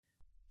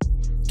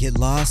Get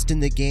lost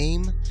in the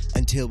game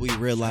until we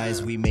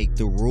realize we make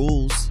the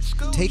rules.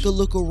 Take a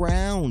look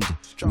around.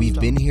 We've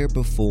been here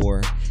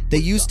before. They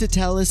used to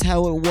tell us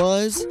how it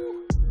was.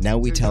 Now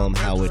we tell them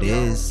how it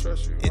is.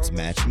 It's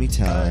match me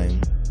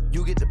time.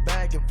 You get the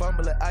bag and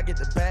fumble it, I get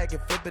the bag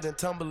and flip it and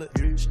tumble it.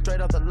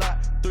 Straight off the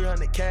lot,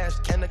 300 cash,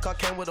 the car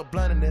came with a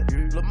blunt in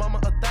it. Lil' mama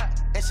a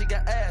thot, and she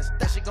got ass,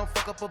 that shit gon'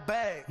 fuck up her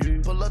bag.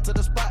 Pull up to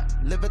the spot,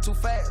 living too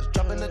fast,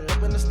 dropping the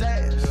dope in the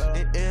stash.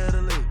 In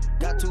Italy,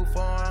 got two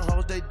foreign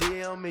hoes, they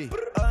DM me.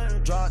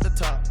 Draw at the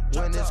top,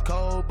 when it's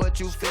cold, but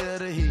you feel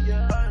the heat.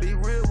 Be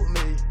real with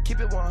me, keep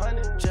it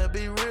 100, just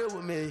be real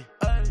with me.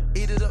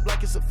 Eat it up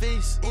like it's a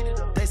feast.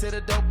 They say the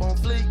dope on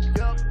fleek.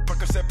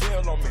 Percocet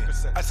pill on me.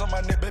 I saw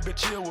my neck, baby,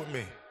 chill with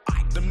me.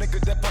 Them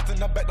niggas that bust in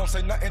the back don't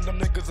say nothing. Them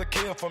niggas a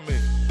kill for me.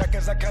 Back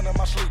as I count on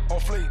my sleep on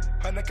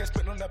fleek. 100K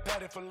spit on that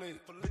patty for lead.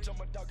 Bitch,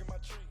 I'm a dog in my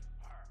tree.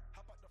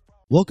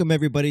 Welcome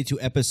everybody to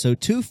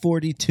episode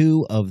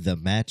 242 of the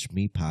Match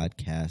Me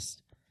Podcast.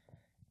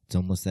 It's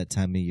almost that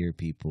time of year,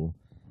 people.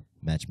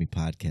 Match Me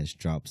Podcast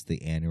drops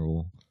the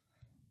annual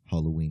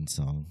Halloween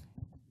song.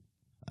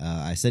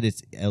 I said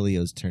it's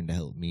Elio's turn to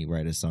help me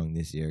write a song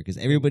this year because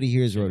everybody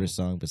here has wrote a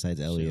song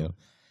besides Elio.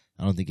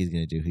 I don't think he's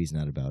going to do. He's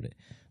not about it.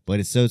 But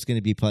it's going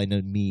to be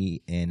probably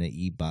me and an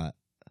E-Bot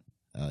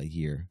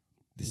year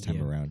this time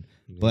around.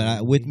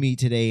 But with me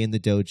today in the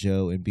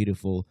dojo in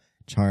beautiful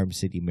Charm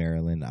City,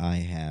 Maryland, I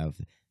have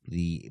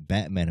the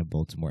Batman of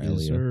Baltimore,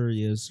 Elio.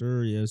 Yes,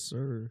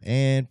 sir.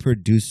 And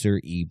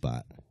producer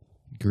E-Bot.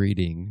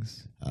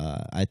 Greetings.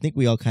 I think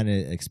we all kind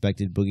of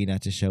expected Boogie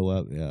not to show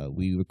up.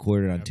 We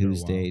recorded on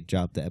Tuesday,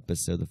 dropped the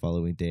episode the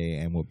following day,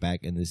 and we're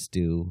back in the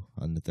stew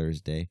on the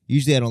Thursday.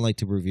 Usually I don't like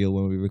to reveal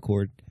when we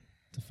record.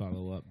 To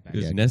follow up. It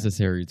was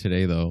necessary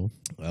today, though.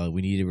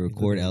 We need to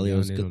record.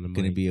 Elio's going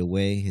to be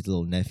away. His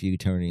little nephew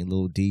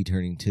little D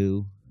turning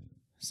 2.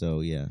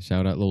 So, yeah.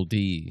 Shout out Lil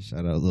D.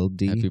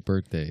 Happy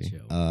birthday.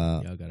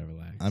 Y'all gotta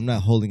relax. I'm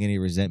not holding any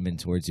resentment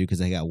towards you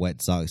because I got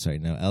wet socks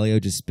right now. Elio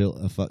just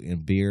spilled a fucking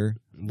beer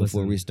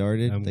before we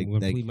started. I'm going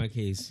to plead my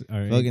case. All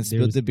right. Fucking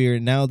spilled the beer.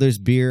 Now there's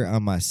beer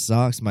on my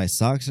socks. My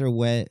socks are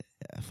wet.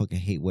 I fucking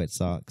hate wet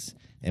socks.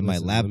 And my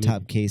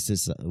laptop case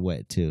is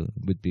wet too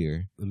with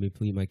beer. Let me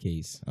plead my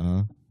case.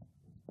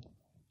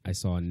 I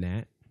saw a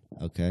gnat.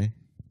 Okay.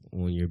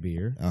 On your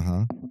beer.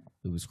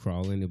 It was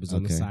crawling. It was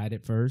on the side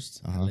at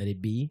first. I let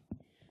it be.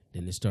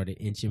 Then it started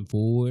inching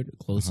forward,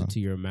 closer to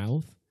your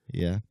mouth.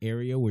 Yeah.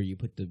 Area where you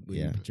put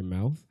you put your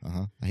mouth.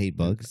 I hate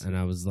bugs. And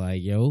I was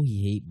like, yo,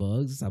 he hate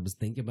bugs. I was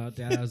thinking about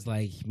that. I was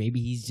like,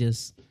 maybe he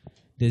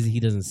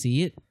doesn't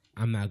see it.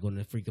 I'm not going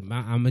to freak him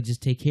out. I'm going to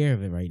just take care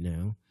of it right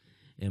now.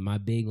 And my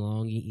big,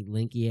 long,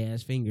 lanky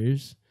ass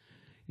fingers,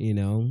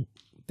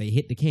 they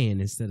hit the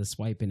can instead of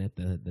swiping at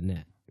the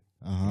net.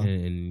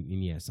 And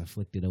yes, I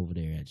flicked it over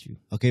there at you.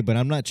 Okay, but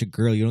I'm not your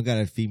girl. You don't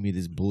gotta feed me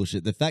this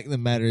bullshit. The fact of the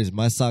matter is,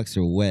 my socks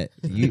are wet.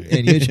 And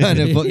you're trying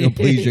to fucking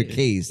please your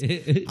case.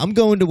 I'm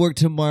going to work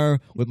tomorrow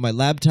with my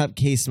laptop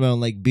case smelling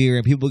like beer,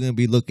 and people are gonna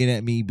be looking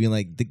at me, being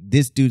like,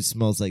 "This dude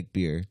smells like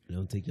beer."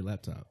 Don't take your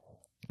laptop.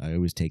 I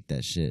always take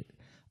that shit.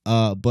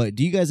 But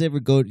do you guys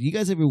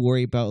ever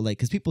worry about, like,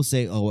 because people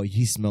say, "Oh,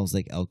 he smells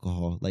like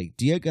alcohol." Like,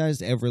 do you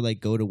guys ever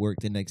like go to work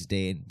the next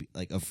day and be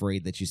like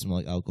afraid that you smell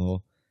like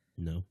alcohol?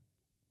 No.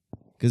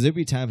 Because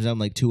every time I'm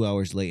like 2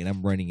 hours late and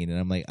I'm running in and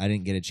I'm like, I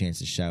didn't get a chance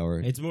to shower.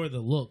 It's more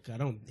the look.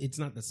 It's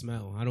not the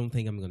smell. I don't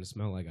think I'm going to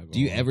smell like alcohol. Do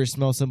you ever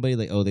smell somebody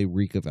like, oh, they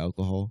reek of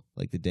alcohol,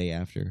 like the day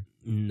after?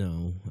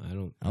 No, I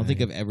don't. I don't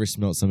think I've ever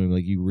smelled somebody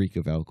like you reek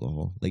of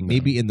alcohol. Like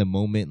maybe in the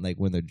moment, like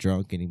when they're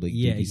drunk and you like,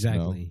 yeah,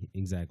 exactly.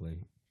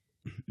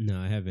 No,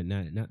 I haven't.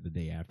 Not the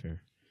day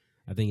after.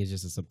 I think it's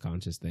just a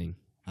subconscious thing.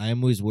 I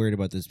am always worried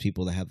about those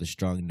people that have the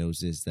strong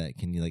noses that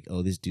can like,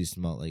 oh, this dude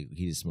smelled like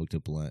he just smoked a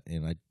blunt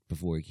and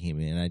before he came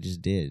in, I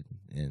just did,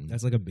 and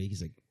that's like a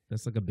basic.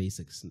 That's like a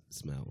basic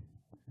smell.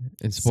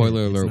 And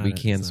spoiler alert, we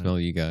can't smell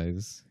you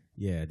guys.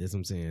 Yeah, that's what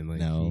I'm saying. Like,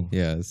 no,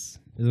 yes,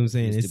 that's what I'm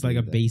saying. It's like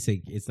a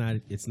basic. It's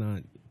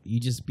not. You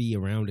just be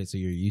around it, so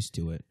you're used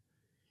to it.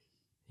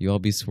 You all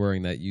be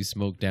swearing that you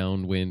smoke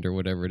downwind or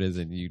whatever it is,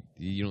 and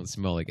you don't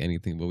smell like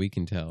anything, but we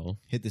can tell.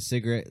 Hit the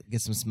cigarette,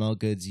 get some smell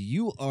goods.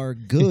 You are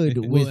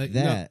good with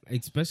that. No,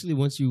 especially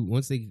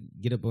once they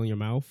get up on your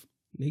mouth,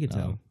 they can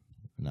tell.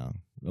 No,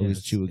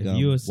 always chew a gum. If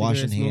you're a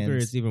washing smoker,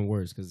 hands. it's even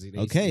worse because you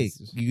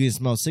can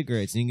smell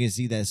cigarettes and you can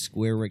see that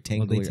square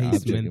rectangular object. They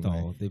taste object.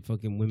 menthol. They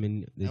fucking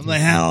women. I'm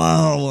like,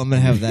 hello, I'm gonna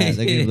have that.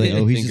 They're gonna be like,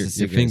 oh, he's just a your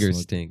cigarette fingers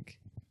smoker. stink.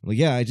 Well,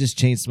 yeah, I just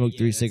chain smoked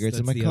 3 cigarettes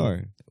in my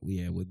car.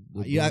 Yeah,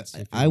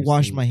 I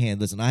wash my hand.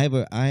 Listen, I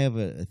have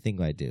a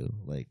thing I do.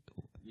 Like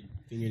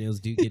fingernails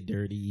do get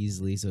dirty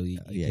easily, so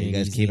you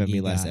guys came at me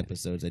last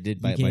episodes. I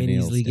did bite my nails. You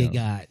can't easily get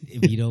got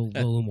if you don't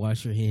go and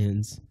wash your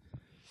hands.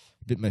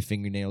 Bit my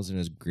fingernails and it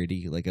was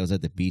gritty. Like I was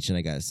at the beach and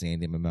I got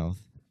sand in my mouth.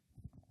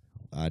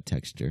 Odd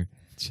texture.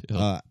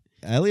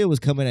 Elliot was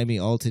coming at me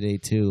all today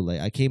too. Like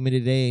I came in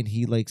today and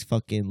he like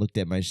fucking looked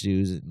at my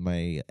shoes,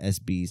 my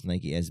SBs,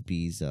 Nike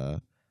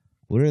SBs.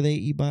 What are they,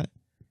 E-Bot?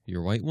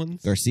 Your white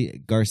ones?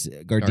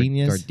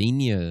 Gardenias.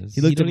 Gardenias.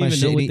 He looked you at don't my even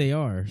shit. know what He- they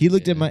are. He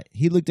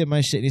looked at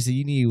my shit and he said,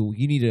 "You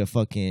need to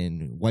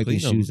fucking wipe Clean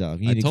your them. shoes off.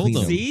 You I need to told clean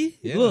them. them." See,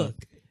 Yeah. look,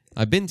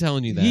 I've been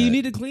telling you that. you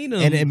need to clean them.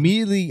 And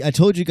immediately, I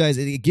told you guys,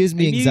 it gives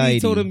me Immediately anxiety.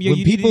 told him, when you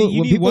need people to- you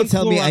when need people one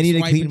tell me I Clorox need to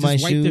wipe clean and my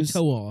just wipe the shoes,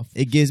 toe off.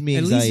 it gives me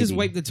At anxiety. least just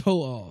wipe the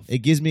toe off. It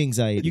gives me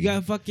anxiety. You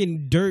got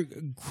fucking dirt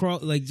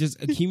like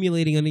just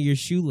accumulating under your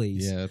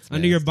shoelace. Yeah, it's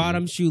under your nasty.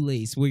 bottom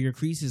shoelace where your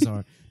creases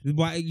are.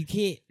 Why you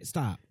can't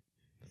stop?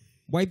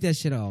 Wipe that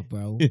shit off,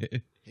 bro.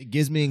 It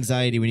gives me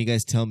anxiety when you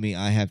guys tell me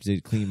I have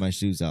to clean my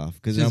shoes off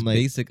because Just I'm like,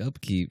 basic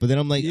upkeep. but then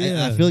I'm like, I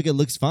Yeah. feel like it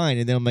looks fine,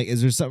 and then I'm like,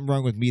 is there something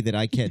wrong with me that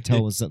I can't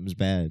tell when something's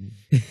bad?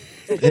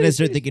 Then I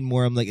start thinking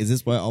more. I'm like, is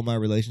this why all my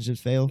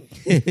relationships fail?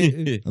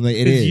 I'm like,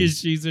 it Your is.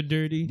 shoes are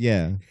dirty.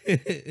 Yeah,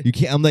 you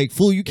can't. I'm like,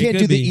 fool, you can't could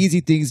do the be. easy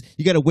things.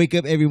 You got to wake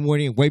up every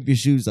morning and wipe your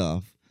shoes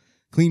off,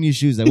 clean your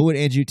shoes off. What would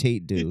Andrew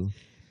Tate do?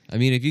 I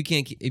mean, if you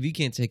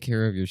can't take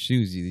care of your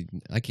shoes,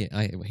 I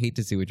hate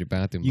to see what your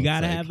bathroom. You looks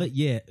gotta like. have it.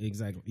 Yeah,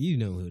 exactly. You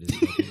know who it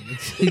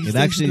is. It's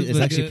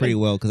actually pretty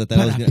well because I thought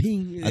I was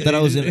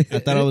gonna. I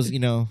thought I was.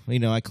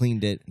 I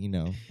cleaned it.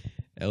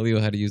 Elio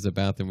had to use the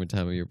bathroom one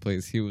time at your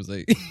place. He was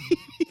like,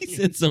 he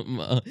said something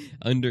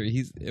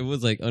it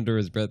was like under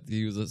his breath.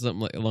 He was something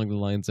like along the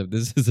lines of,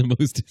 "This is the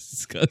most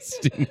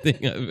disgusting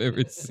thing I've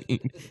ever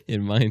seen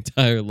in my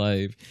entire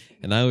life,"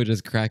 and I was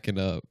just cracking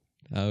up.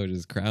 I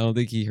don't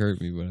think he heard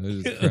me, but I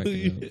was just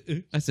cracking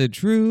up. I said,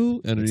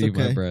 "True," underneath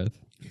my okay. breath.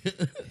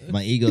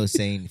 My ego is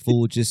saying,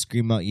 "Fool, just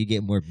scream out. You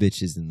get more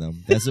bitches than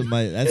them." That's what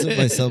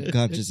my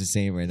subconscious is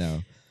saying right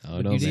now. I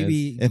don't know, You man.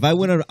 maybe- If I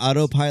went on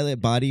autopilot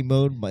body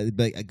mode,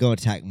 like I go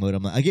attack mode,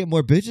 I'm like, I get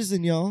more bitches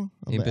than y'all.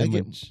 I'm Ain't like,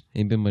 been much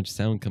much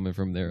sound coming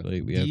from there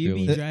lately. Do I you feel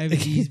be like. driving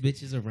these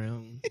bitches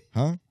around?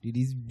 huh? Do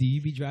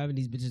you be driving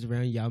these bitches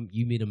around?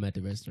 You meet them at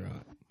the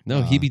restaurant.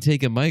 No, he be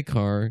taking my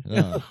car,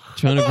 No.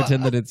 trying to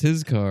pretend that it's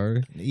his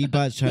car.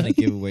 Ebot's trying to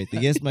give away.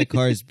 Yes, my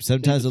car is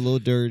sometimes a little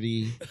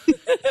dirty.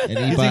 And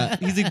Ebot,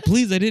 He's like,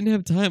 "Please, I didn't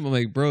have time." I'm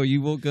like, "Bro,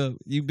 you woke up.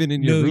 You've been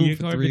in your room your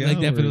for car 3 been hours.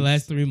 like that for the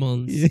last 3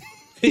 months.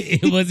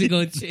 It wasn't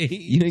gonna change.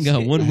 You ain't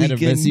got one I had a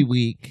weekend. messy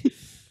week.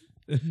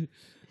 I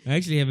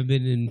actually haven't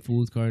been in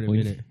Fool's car in a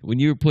minute. When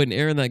you were putting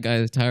air in that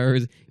guy's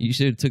tires, you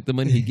should have took the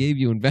money he gave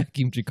you and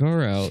vacuumed your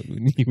car out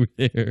when you were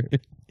there.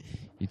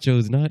 You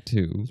chose not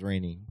to. It's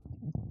raining.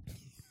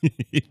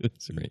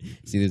 That's right.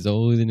 See, there's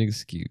always an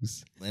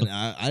excuse. And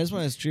I just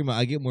want to stream out.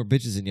 I get more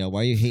bitches than y'all.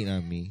 Why are you hating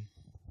on me?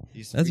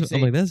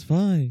 I'm like, that's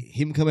fine.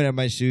 Him coming out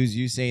my shoes,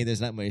 you saying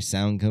there's not much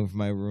sound coming from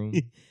my room.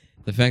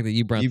 The fact that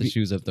you brought You the be-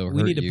 shoes up though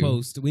We hurt need to you.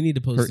 post. We need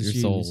to post Hurt the your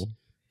shoes. soul.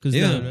 Cause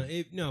Yeah.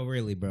 no,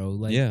 really, bro.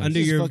 Like Yeah. under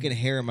This your fucking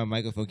hair on my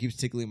microphone keeps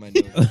tickling my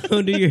nose.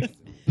 under your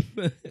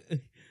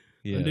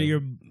Yeah. under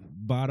your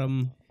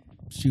bottom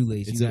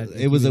shoelace. It's you a- got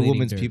it was a accumulating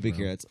woman's dirt, pubic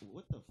bro. hair. It's,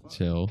 what the fuck?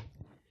 Chill.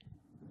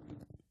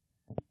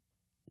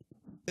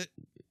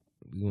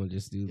 We gonna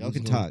just do. Y'all we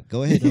can just gonna talk.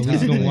 Go ahead. No, and we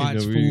just talk. gonna watch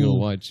No, we're gonna Fool.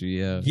 watch you.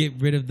 Yeah. Get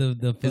rid of the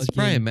It's fucking.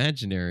 probably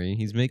imaginary.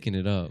 He's making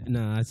it up.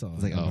 Nah, that's all.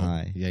 It's like, I'm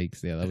high.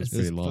 Yikes! Yeah, that was It's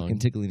pretty fucking long.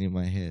 tickling in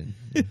my head.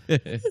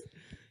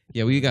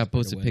 Yeah, we got to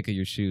post a away. pic of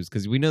your shoes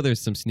because we know there's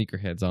some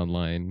sneakerheads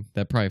online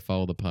that probably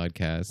follow the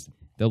podcast.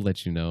 They'll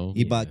let you know.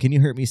 Ebot, can you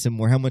hurt me some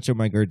more? How much are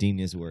my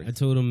gardenias worth? I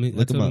told him.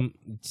 Look 'em up.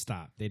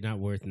 Stop. They're not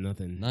worth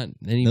nothing. Not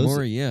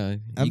anymore. Yeah,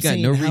 I'm you got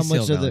saying no how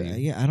resale much are value. the?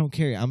 Yeah, I don't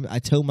care. I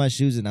toe my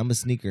shoes and I'm a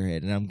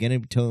sneakerhead and I'm gonna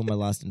toe my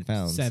lost and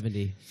found.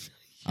 70.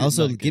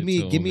 Also, not give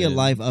gonna toe me a them,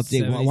 live man.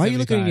 update. 70, Why are you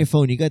looking on 75. your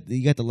phone?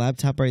 You got the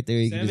laptop right there.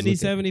 You can just 70, look at-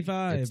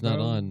 75. It's not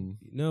bro. on.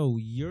 No,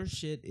 your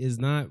shit is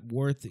not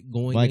worth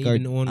going Like,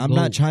 even on. I'm Go.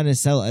 not trying to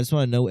sell it. I just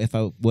want to know if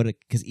I would,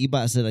 because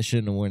Ebot said I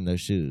shouldn't have worn those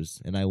shoes,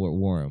 and I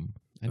wore them.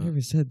 I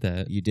never said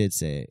that. You did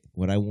say it.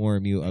 When I wore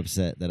them, you were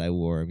upset that I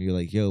wore them. You're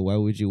like, yo, why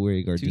would you wear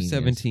your gardenias?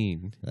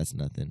 217. That's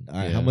nothing. All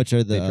right, Yeah, how much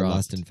are the they dropped.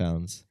 lost and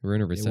founds? We're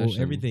in a Yeah, recession.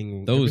 well,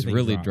 everything. Those everything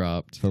really dropped.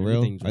 dropped. For real?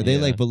 Everything's Are they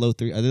Yeah. like below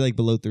 3? Are they like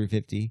below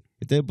 350?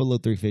 If they're below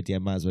 350, I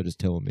might as well just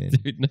toe them in.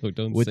 Dude, no,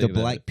 don't With say the that.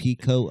 black pea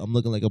coat, I'm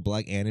looking like a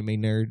black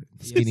anime nerd.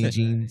 Skinny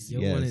jeans.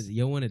 You Yes.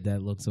 wanted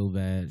that look so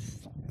bad.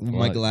 With my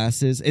What?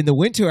 glasses. In the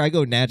winter, I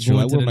go natural.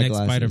 Going I to wear the my next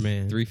glasses.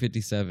 Spider-Man.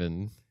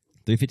 357.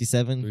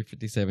 357?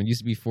 357. Used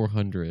to be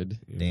 400.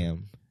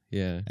 Damn.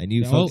 Yeah. And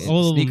you all, fucking-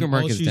 all of sneaker them,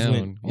 market's all shoes down.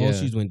 Went, all Yeah.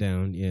 shoes went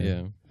down. Yeah.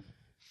 Yeah.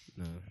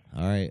 No.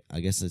 All right, I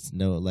guess it's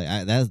no. Like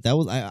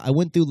I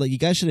went through. Like, you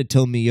guys should have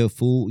told me, yo,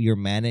 fool, you're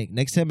manic.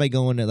 Next time I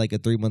go into like a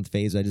 3-month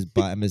phase, I just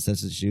buy Miss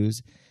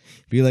shoes.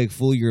 Be like,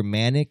 fool, you're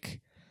manic.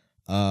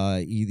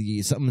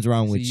 Something's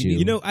wrong with See, you.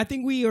 You know, I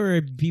think we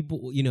are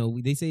people. You know,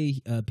 they say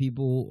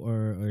people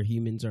or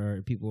humans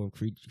are people or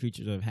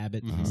creatures of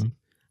habit. Uh-huh.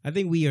 I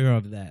think we are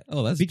of that.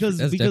 Oh, that's because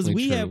definitely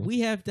we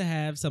true. have to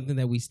have something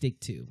that we stick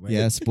to. Right?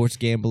 Yeah, sports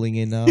gambling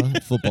in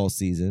football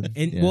season.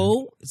 And Yeah.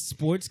 well,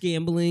 sports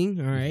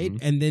gambling, all right?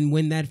 And then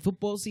when that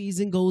football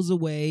season goes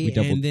away, We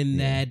double- and then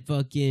yeah. that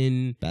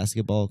fucking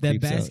basketball.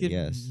 that creeps out,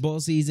 yes. basketball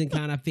season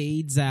kind of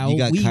fades out.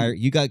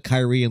 You got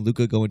Kyrie and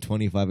Luka going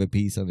 25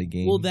 apiece on the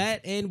game. Well,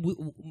 that and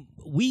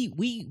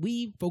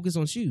we focus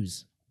on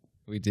shoes.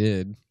 We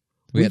did.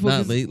 We had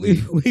not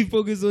lately. We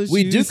focus on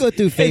We do shoes. go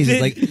through phases,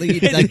 like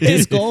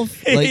disc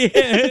golf. Like,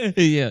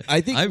 Yeah,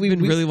 I think I've we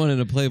been really wanting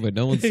to play, but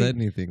no one said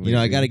anything. you know,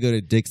 I lately. got to go to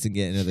Dick's and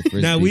get another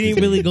frisbee. Now we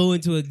didn't really go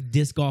into a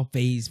disc golf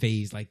phase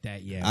like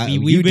that yet.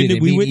 You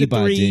did. we Me went and to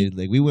Ebot 3. did.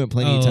 Like we went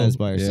plenty of Oh. times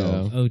by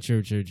ourselves. Oh,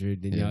 true.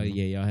 Then Yeah.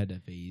 y'all had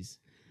that phase.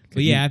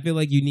 But yeah, I feel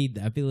like you need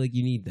that. I feel like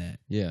you need that.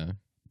 Yeah,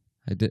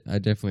 I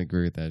definitely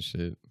agree with that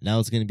shit. Now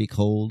it's going to be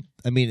cold.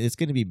 I mean, it's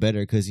going to be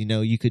better because you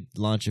know you could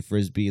launch a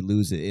frisbee,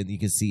 lose it, and you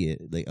can see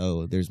it. Like,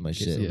 oh, there's my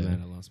shit. Yeah.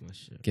 Man, I lost my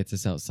shit. Gets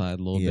us outside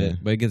a little Yeah.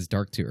 bit, but it gets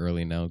dark too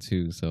early now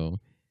too, so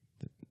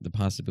the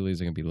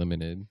possibilities are gonna be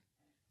limited.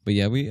 But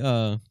yeah, we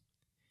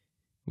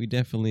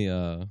definitely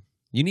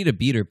you need a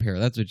beater pair.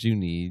 That's what you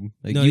need.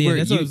 Like No, you yeah, wear,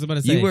 that's what I was about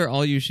to You say. wear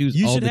all your shoes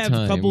You all should the have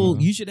time. a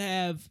couple. You should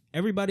have.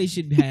 Everybody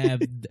should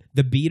have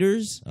the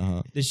beaters.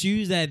 Uh-huh. The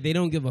shoes that they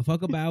don't give a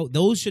fuck about,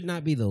 those should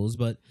not be those.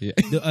 But Yeah.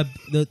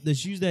 the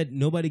shoes that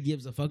nobody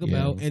gives a fuck Yeah.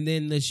 about, and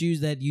then the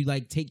shoes that you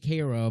like take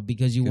care of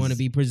because you 'Cause- want to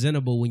be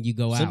presentable when you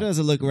go out. Sometimes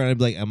I look around and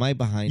be like, am I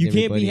behind You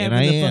can't everybody? be And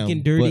having I the am,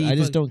 fucking dirty. but I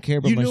just fuck- don't care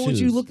about you my know shoes. what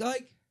you look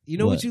like? You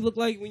know What? what you look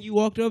like when you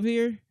walked up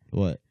here?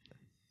 What?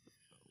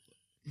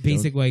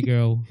 Basic white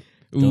girl.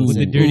 Ooh. With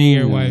the dirty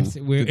Air Ooh. Wipes,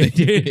 wear The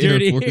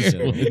dirty Force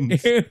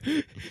Ones.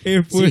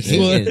 Air Force See,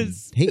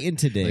 Ones. hating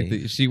today.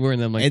 Like she wearing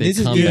them like and they this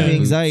is combat giving me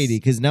boots. anxiety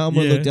because now I'm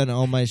gonna Yeah. look down at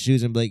all my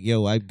shoes and be like,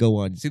 "Yo, I go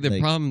on." See the like,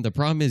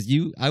 problem is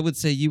I would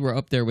say you were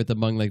up there with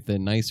among like the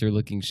nicer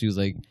looking shoes.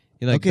 Like,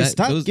 you're like okay, that,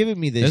 stop those, giving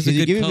me this. those are 'Cause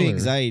you're good giving me color.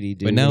 anxiety,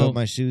 dude. But now- about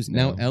my shoes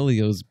now now.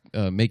 Elio's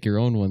make your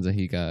own ones that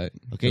he got.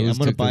 Okay, Those I'm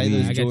gonna took the buy lead.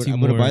 those I got Jordan- two I'm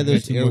gonna more. buy I got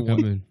those two Air more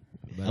One- coming.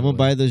 I'm gonna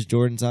buy those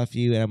Jordans off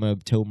you, and I'm gonna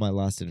tow my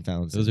lost and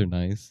found. Those are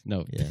nice.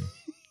 No, Yeah,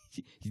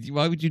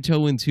 why would you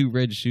tow in 2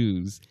 red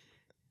shoes?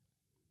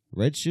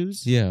 red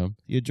shoes. Yeah,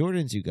 Your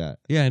Jordans you got.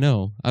 yeah, I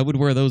know. I would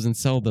wear those and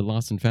sell the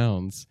lost and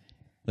founds.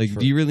 Like,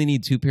 do you really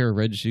need 2 pair of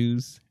red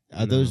shoes?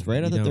 Are those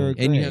red? I you thought they were don't.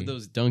 gray. And you have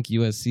those Dunk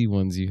USC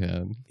ones you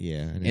had,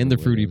 Yeah, I never and the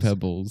wear Fruity those.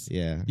 Pebbles.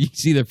 Yeah. You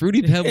see, the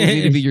Fruity Pebbles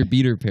need to be your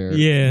beater pair.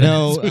 Yeah.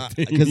 No, That's what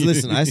they because need.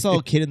 listen, I saw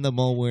a kid in the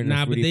mall wearing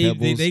Nah, a but Fruity they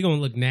Pebbles. they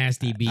gonna look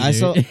nasty. Beater. I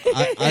saw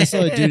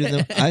a dude in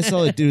them. I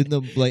saw a dude in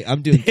them. Like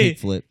I'm doing They kick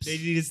flips.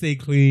 need to stay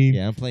clean.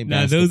 Yeah, I'm playing.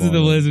 Nah, basketball. those are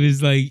the ones where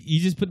it's like you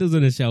just put those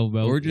on the shelf,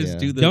 bro. Or just Yeah.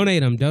 do the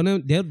donate them.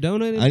 Donate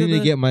them. I need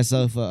to get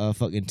myself a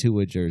fucking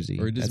Tua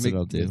jersey. Or just That's make what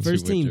I'll do. the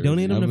first Two team. with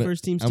Donate them I'm to a-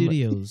 First Team I'm a-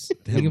 Studios.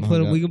 We Them can put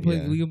them. hung We can up, put.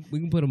 yeah. We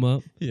can put them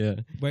up yeah.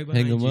 right behind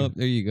Hang them you. up.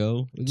 There you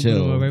go. We can Chill.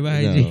 put 'em up right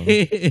behind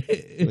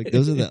you. Like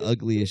those are the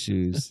ugliest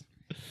shoes.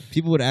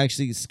 People would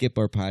actually skip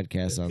our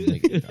podcast on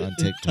on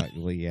TikTok.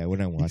 Well, yeah, we're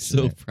not watching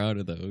So that. proud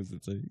of those.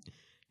 It's like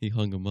he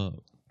hung them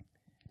up.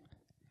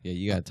 Yeah,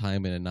 you got to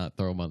time it and not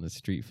throw them on the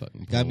street.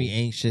 Fucking Got me pole.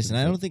 anxious, and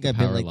I don't think The I've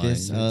been power like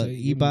this. line.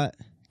 Ebot,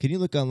 can you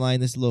look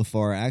online? This is a little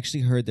far. I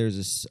actually heard there's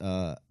this.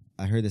 I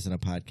heard this on a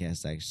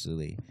podcast.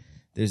 Actually,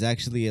 there's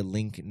actually a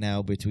link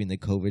now between the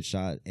COVID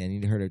shot and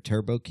you heard of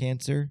turbo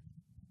cancer.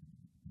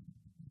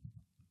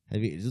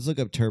 Have you just look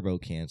up turbo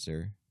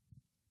cancer?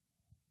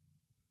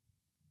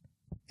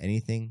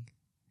 Anything?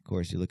 Of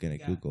course, you're looking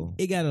at Google.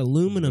 It got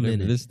aluminum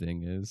Whatever in it. this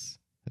thing is.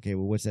 Okay,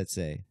 well, what's that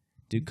say?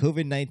 Do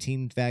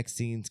COVID-19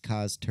 vaccines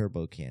cause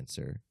turbo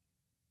cancer?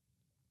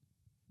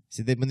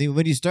 See, that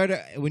when you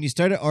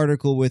start an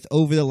article with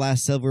over the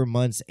last several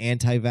months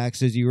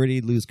anti-vaxxers, you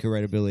already lose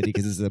credibility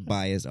because this is a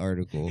biased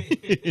article.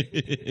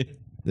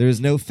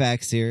 There's no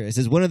facts here. It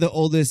says one of the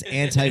oldest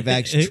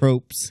anti-vax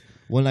tropes,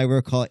 one I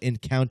recall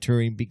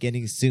encountering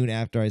beginning soon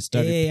after I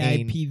started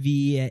paying.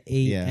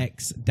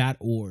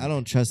 AIPVAX.org. I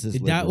don't trust this. The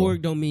liberal.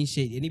 .org don't mean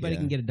shit. Anybody Yeah.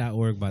 can get a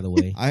 .org, by the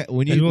way.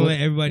 When I just you want to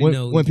let everybody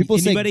know. when people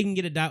say anybody can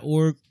get a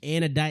 .org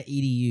and a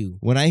 .edu.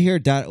 when I hear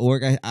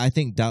 .org, I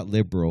think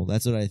 .liberal.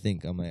 That's what I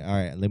think. I'm like, all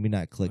right, let me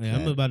not click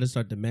I'm that. about to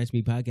start the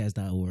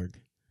MatchMePodcast.org.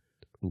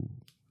 Ooh,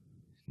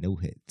 no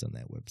hits on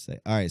that website.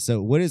 All right, so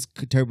what is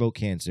turbo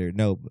cancer?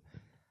 No,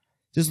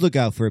 just look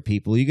out for it,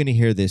 people. You're going to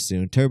hear this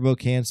soon. Turbo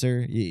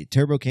cancer.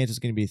 Turbo cancer is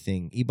going to be a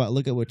thing. Ebot,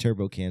 look at what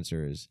turbo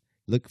cancer is.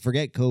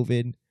 Forget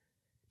COVID.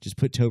 Just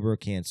put turbo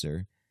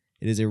cancer.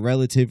 It is a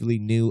relatively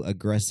new,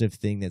 aggressive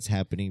thing that's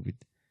happening.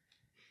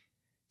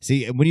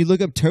 See, when you look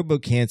up turbo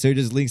cancer, it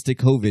just links to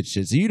COVID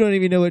shit. So you don't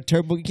even know what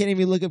turbo. You can't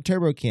even look up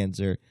turbo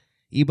cancer.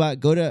 Ebot,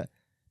 go to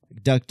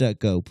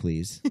DuckDuckGo,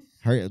 please.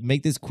 Hurry,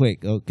 make this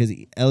quick, because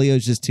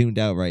Elio's just tuned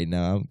out right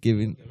now. I'm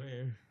giving,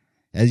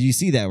 as you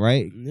see that,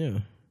 right? Yeah.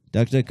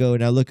 DuckDuckGo.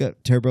 Now look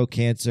up turbo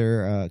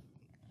cancer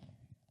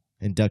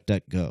and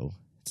DuckDuckGo.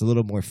 It's a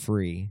little more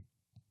free.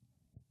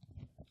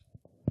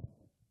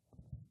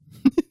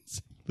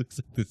 Looks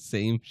like the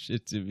same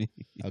shit to me.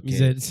 Okay. You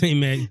said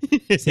same exact.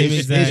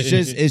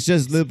 It's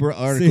just liberal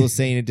articles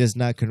saying it does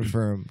not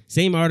confirm.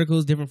 Same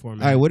articles, different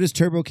format. All right, what does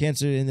turbo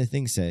cancer in the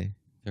thing say?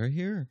 Right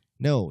here.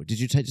 No, did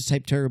you just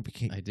type turbo?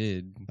 I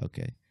did.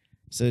 Okay.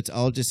 So it's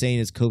all just saying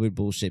it's COVID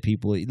bullshit.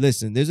 People,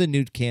 listen, there's a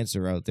new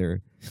cancer out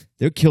there.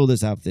 They'll kill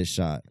us off this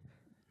shot.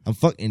 I'm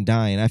fucking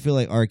dying. I feel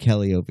like R.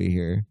 Kelly over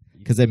here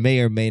because I may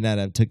or may not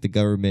have took the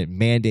government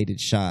mandated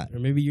shot. Or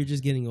maybe you're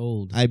just getting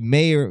old. I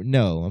may or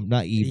no, I'm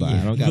not Ebot.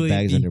 Yeah, I don't got you-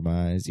 bags under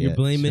my eyes You're yet.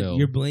 blaming. Chill.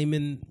 You're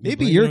blaming. Maybe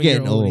blaming you're on your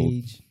getting old old.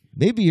 age.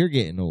 Maybe you're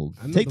getting old.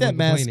 I'm not Take the that one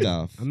mask complaining.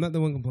 off. I'm not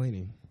the one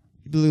complaining.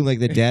 You be looking like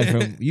the dad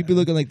from. You be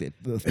looking like the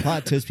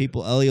plot twist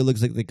people. Elliot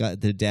looks like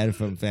the dad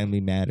from Family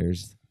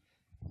Matters.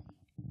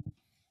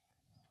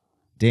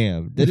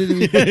 Damn, that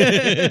didn't even.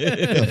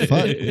 The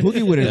fuck?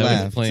 Boogie would have That was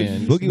laughed.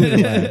 planned. Boogie would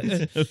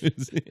have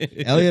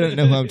laughed. Elliot don't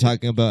know who I'm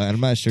talking about, and I'm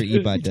not sure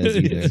Ebot does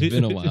either. It's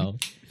been a while.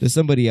 There's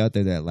somebody out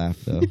there that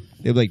laughed though.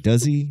 They're like,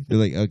 "Does he?" They're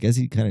like, "I guess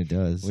he kind of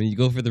does." When you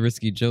go for the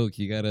risky joke,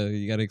 you gotta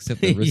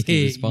accept the risky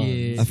Yeah, response.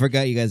 yeah. I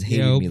forgot you guys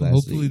hated Yeah, me last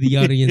hopefully week. the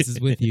audience is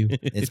with you.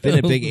 It's been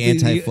a big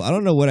anti-fool. I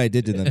don't know what I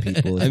did to them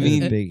people. It's I been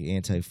mean- a big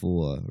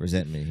anti-fool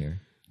resentment here.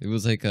 It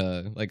was like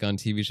on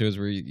TV shows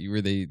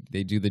where they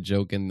do the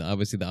joke and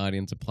obviously the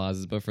audience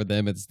applauses, but for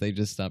them it's they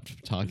just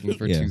stopped talking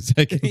for Yeah. 2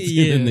 seconds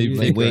Yeah, and then they yeah.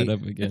 pick Like, right wait.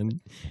 up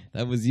again.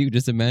 That was you.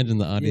 Just imagine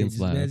the audience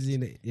just laugh.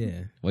 imagine it.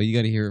 Yeah. Well, you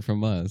got to hear it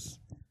from us.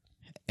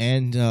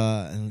 And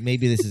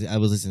maybe this is. I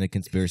was listening to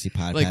conspiracy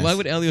podcast. Like, why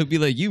would Elliot be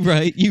like, "You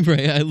right?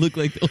 I look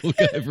like the old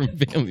guy from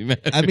Family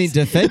Matters." I mean,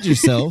 defend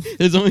yourself.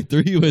 there's only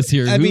 3 of us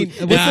here. I mean,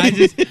 what's Nah,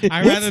 the-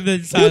 I rather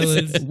than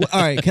silence. All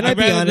right, can I I'd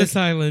be rather than honest?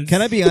 silence.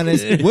 Can I be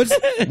honest?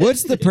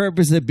 What's the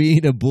purpose of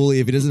being a bully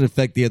if it doesn't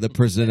affect the other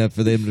person enough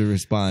for them to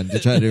respond? To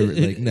try to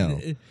like, no.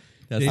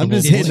 That's I'm the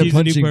just whole hitting a choose a new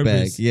punching bag.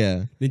 purpose.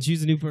 Yeah. Then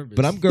choose a new purpose.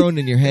 But I'm growing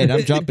in your head.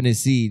 I'm dropping a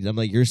seed. I'm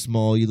like, you're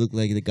small. You look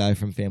like the guy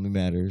from Family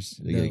Matters.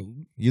 No. Like,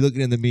 you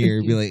looking in the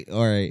mirror, be like,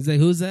 all right, He's like,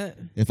 who's that?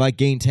 if I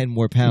gain 10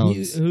 more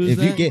pounds, Who's if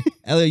you that? get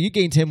Elliot, you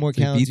gain 10 more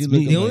pounds, beats you me.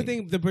 look The like only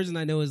thing, the person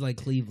I know is like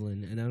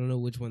Cleveland, and I don't know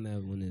which one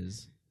that one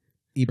is.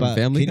 Ebot,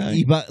 Family can-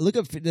 Guy? Ebot, look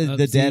up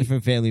the See- dad from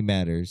Family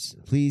Matters,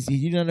 please.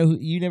 You don't know who?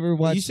 You never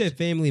watched? You said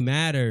Family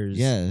Matters.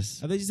 yes.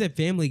 I thought you said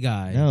Family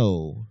Guy.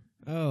 No,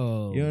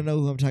 Oh. you don't know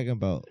who I'm talking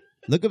about.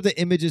 Look up the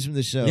images from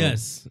the show.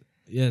 Yes.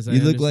 Yes. I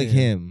you look like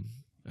understand. him.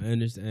 I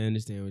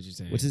understand what you're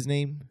saying. What's his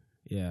name?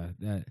 Yeah.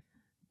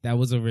 That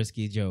was a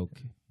risky joke.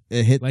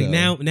 It hit Like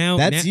though. now.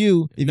 That's now,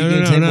 you. If no, you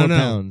gain no, 10 no, more no,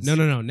 pounds.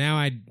 No. Now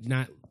I'm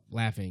not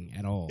laughing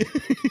at all.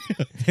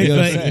 You're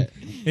like, upset.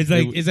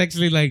 it's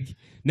actually like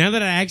now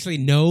that I actually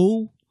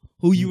know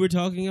who you were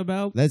talking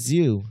about. That's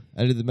you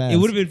under the mask. It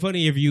would have been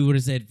funny if you would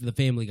have said the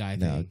Family Guy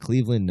No, thing.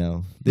 Cleveland.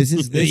 No, this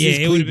is Yeah, is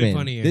it would've been Cleveland.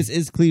 funnier. This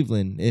is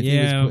Cleveland. If it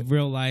Yeah, was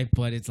real life,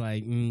 but it's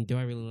like, do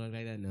I really look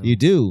like that? No, you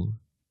do.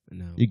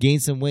 No, You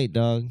gained some weight,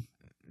 dog.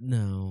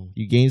 no.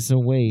 You gained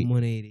some weight.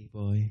 180,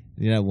 boy.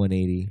 You're not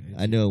 180.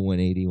 I know a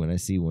 180 when I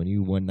see one.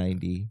 You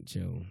 190.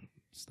 Joe,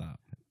 stop.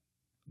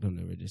 Don't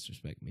ever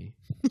disrespect me.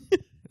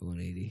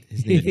 180.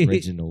 His name's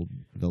Reginald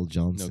Bell No,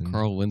 Johnson.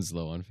 Carl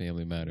Winslow on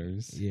Family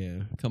Matters.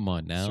 Yeah, Come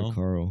on now. Sir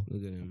Carl.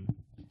 look at him.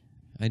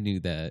 I knew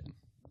that.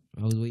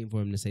 I was waiting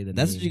for him to say the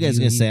That's name. what you guys He-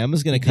 gonna he- say. I'm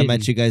just gonna he come at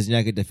didn't. you guys. You're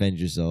not gonna defend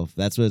yourself.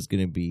 That's what it's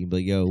gonna be.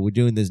 But yo, we're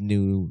doing this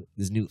new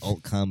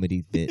alt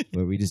comedy bit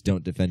where we just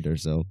don't defend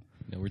ourselves.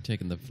 No, we're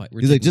taking the fight.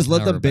 We're He's like, taking just the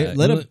let power them bear,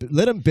 back.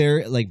 let him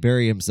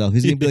bury himself.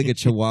 He's gonna be like a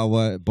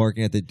chihuahua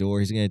barking at the door.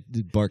 He's gonna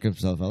bark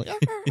himself out.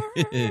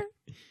 Like,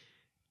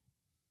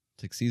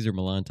 It's like Caesar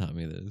Milan taught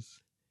me this.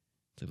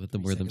 To let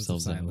them wear Seconds of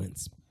themselves out.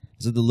 silence. I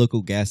was at the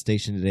local gas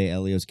station today,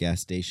 Elio's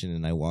gas station,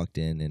 and I walked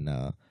in and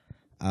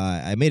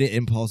I made an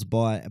impulse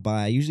buy.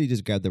 I usually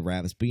just grab the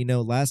wraps, but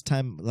last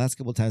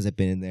couple times I've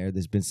been in there,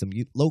 there's been some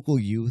local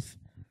youth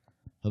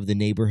of the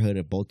neighborhood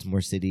of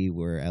Baltimore City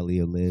where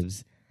Elio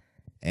lives,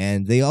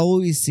 and they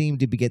always seem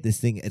to get this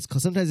thing.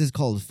 Sometimes it's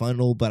called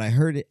funnel, but I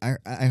heard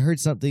I heard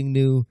something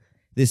new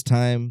this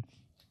time.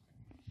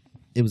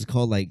 It was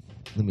called let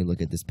me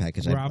look at this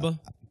package. Grabba.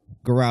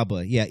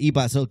 Garaba, yeah,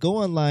 Ebot. So go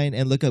online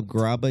and look up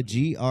Garaba,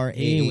 GRA.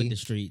 In with the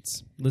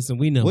streets. Listen,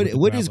 we know What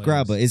the is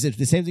Grabba? Is it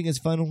the same thing as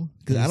funnel?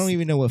 Because I don't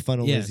even know what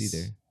funnel Yes. is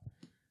either.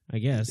 I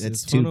guess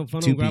That's it's funnel,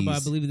 two Grabba. I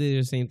Bs. believe they're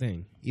the same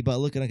thing. Ebot,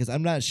 look at it because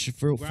I'm not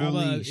fully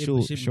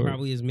Grabba sure.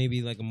 probably is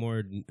maybe like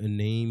a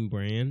name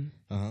brand.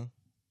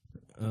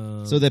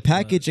 Uh-huh. So the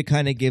package it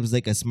kind of gives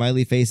like a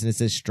smiley face and it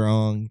says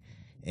strong,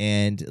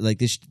 and like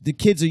the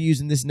kids are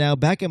using this now.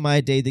 Back in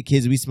my day, the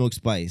kids we smoked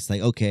spice.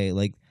 Like okay,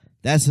 like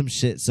that's some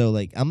shit. So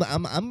like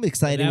I'm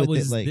excited that with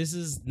was it. Like this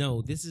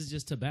is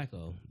just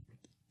tobacco.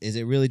 is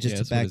it really just Yeah,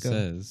 that's what tobacco?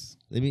 it says.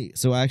 Let me.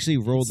 So I actually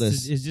rolled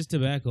this. It's just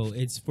tobacco.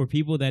 It's for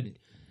people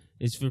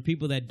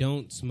that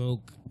don't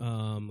smoke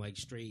like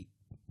straight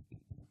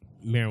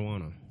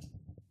marijuana.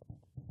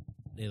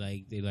 They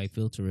like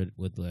filter it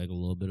with like a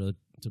little bit of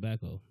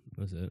tobacco.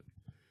 That's it.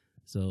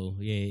 So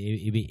yeah,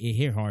 it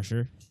hit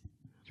harsher.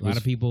 A lot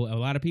of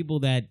people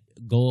that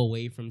go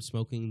away from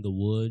smoking the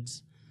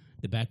woods,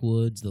 the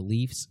backwoods, the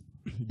leaves,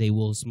 they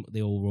will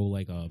roll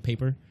like a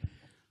paper.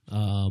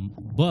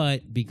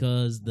 But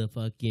because the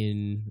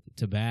fucking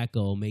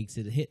tobacco makes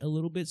it hit a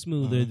little bit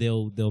smoother,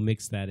 they'll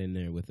mix that in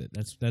there with it.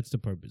 That's the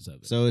purpose of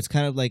it. So it's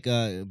kind of like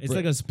a. It's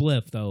like a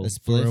spliff though. a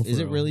for real, spliff. for Is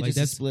it real. really Like,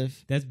 just a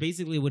spliff? That's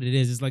basically what it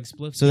is. It's like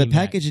spliff. So the came back.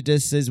 package it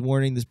just says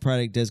warning: this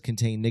product does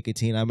contain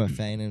nicotine. I'm a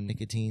fan of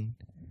nicotine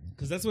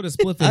Because that's what a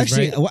spliff is,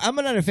 Actually, right? well, I'm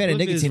not a fan of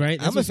Spliff is, nicotine. right?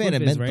 That's I'm a what fan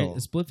of spliff is, menthol. right?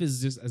 A spliff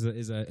is just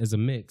as a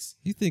mix.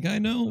 You think I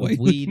know? Of What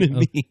weed. you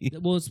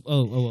mean? Well,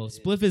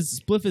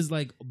 spliff is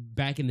like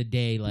back in the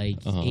day, like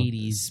Uh-huh.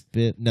 80s.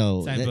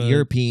 No, Type that of-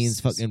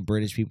 Europeans, fucking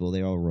British people,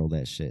 they all roll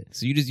that shit.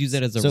 So you just use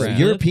that as a So wrap.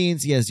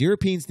 Europeans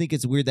think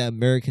it's weird that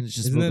Americans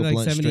just Isn't smoke that a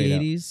like blunt 70s, straight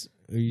up. 80s?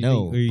 Or you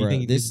No, think, or you bro,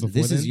 think this before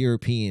is then?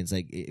 Europeans.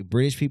 Like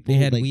British people, They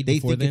had like weed they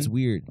before think it's then?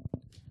 weird.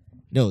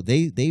 No,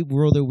 they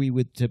roll their weed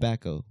with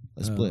tobacco,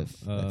 a spliff.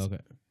 That's- Okay.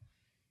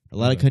 A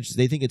lot of okay. countries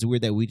they think it's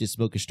weird that we just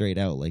smoke it straight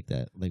out like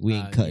that. Like we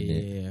ain't cutting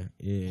it.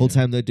 Yeah. Whole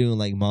time they're doing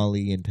like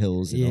Molly and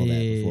pills and all that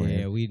beforehand.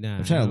 Yeah, we not.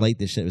 I'm trying to light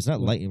this shit. It's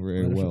not lighting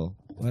very well.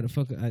 Why the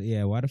fuck? Why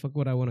the fuck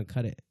would I want to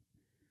cut it?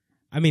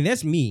 I mean,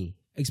 that's me.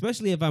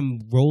 Especially if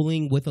I'm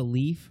rolling with a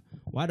leaf.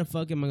 Why the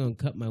fuck am I gonna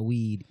cut my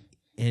weed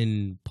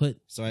and put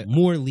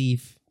more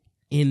leaf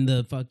in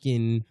the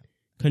fucking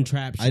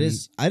contraption?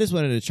 I just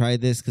wanted to try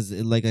this because,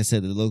 like I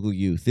said, the local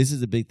youth. This is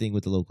the big thing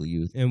with the local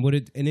youth. and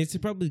it's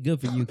probably good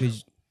for you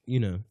because you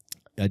know.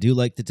 I do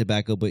like the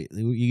tobacco, but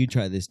you can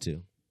try this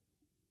too.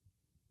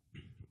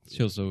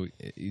 Chill. So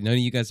none of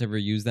you guys ever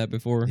used that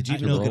before? Did you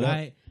even No, look it but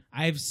up?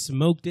 I've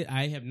smoked it.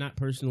 I have not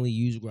personally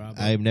used grabba.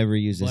 I've never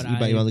used this. But You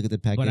might want to look at the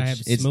package. But I have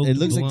smoked it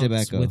looks like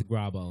blunts tobacco. with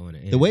grabba on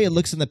it. The way it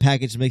looks in the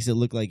package makes it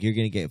look like you're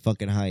gonna get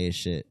fucking high as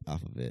shit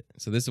off of it.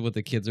 So this is what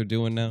the kids are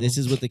doing now. This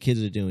is what the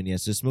kids are doing.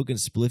 Yes, they're smoking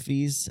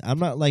spliffies. I'm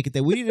not like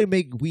that. We need to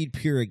make weed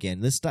pure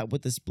again. Let's stop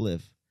with the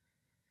spliff.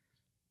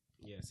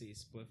 Yeah, see,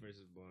 split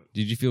versus blunt.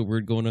 Did you feel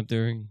weird going up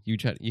there? You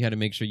had to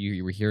make sure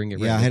you were hearing it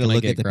right. Yeah, I had to Can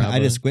look get at the. grabba? I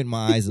just squint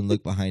my eyes and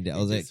look behind it. I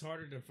was like, It's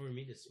harder for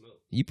me to smoke.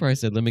 You probably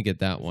said, "Let me get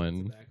that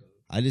one." Tobacco.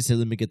 I just said,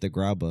 let me get the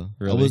grabba.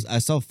 Really? I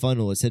saw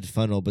funnel. It said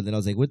funnel, but then I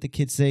was like, what the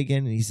kid say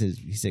again? And he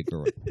said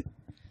girl.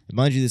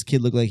 Mind you, this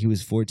kid looked like he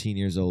was 14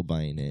 years old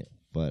buying it.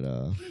 But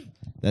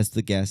that's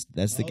the gas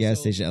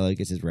station Elliot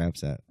gets his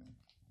raps at.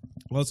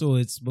 Also,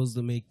 it's supposed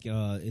to make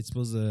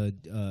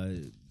kind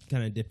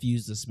of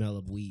diffuse the smell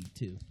of weed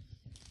too.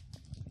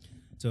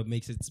 So it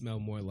makes it smell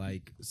more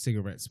like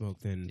cigarette smoke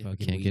than fucking.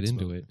 Can't weed get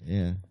into smoke. it.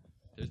 Yeah.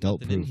 There's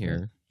Adult nothing in proof, here.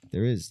 man.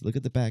 There is. Look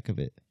at the back of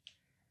it.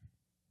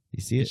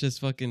 You see it? It's just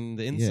fucking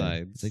the Yeah,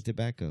 inside. it's like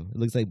tobacco. It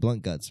looks like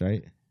blunt guts,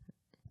 right?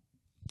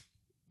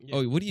 Yeah.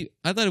 Oh, what do you?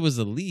 I thought it was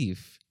a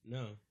leaf.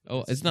 No.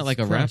 Oh, it's not like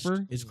a crushed.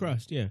 wrapper? It's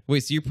crushed. Yeah.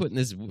 Wait, so you're putting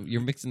this?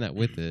 You're mixing that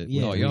with it?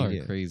 Yeah, oh, y'all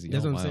yeah. are crazy.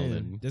 That's Y'all what I'm saying.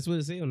 wildin'. That's what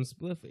it say on the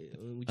spliff.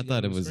 I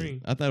thought it was.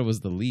 I thought it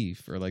was the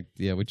leaf or like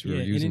what you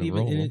were using to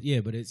roll.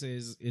 But it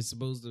says it's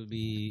supposed to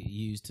be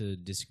used to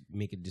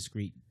make a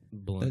discrete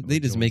blunt. They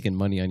just joint. making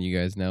money on you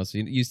guys now, so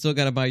you still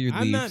got to buy your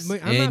I'm not- leaves, I'm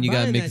not and you got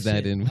to buying mix that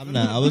that shit. in. I'm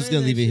not. I was buying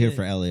gonna leave that it here shit.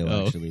 for Elio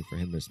Oh. actually for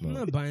him to I'm smoke.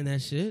 not buying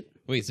that shit.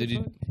 Wait, so What the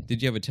fuck?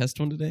 did you have a test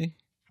one today?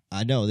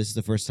 I know this is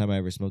the first time I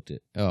ever smoked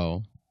it.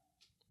 Oh,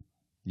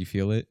 you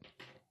feel it?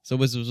 So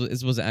it's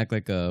supposed to act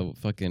like a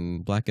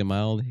fucking Black and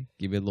Mild,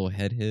 give it a little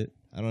head hit.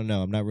 I don't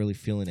know. I'm not really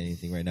feeling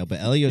anything right now. But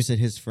Elio said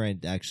his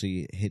friend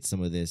actually hit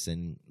some of this,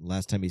 and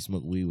last time he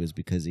smoked weed was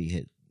because he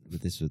hit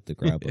with the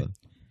grabba.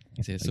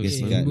 He said, I so guess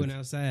Yeah, you got he it. went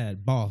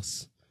outside.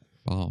 Boss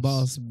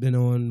boss. been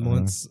on Uh-huh.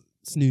 once,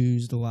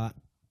 snoozed a lot.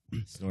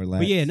 Snorlax.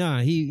 But yeah, nah,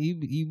 he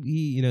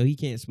you know he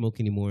can't smoke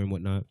anymore and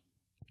whatnot.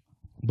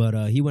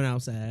 But he went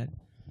outside.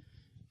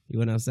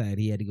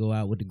 He had to go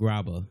out with the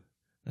grabba.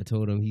 I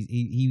told him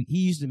he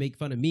used to make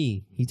fun of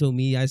me. He told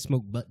me I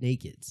smoked butt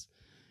nakeds,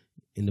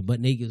 and the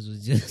butt nakeds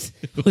was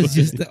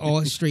just the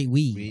all straight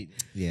weed.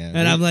 Yeah.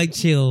 And I'm like,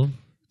 chill.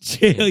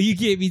 You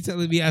can't be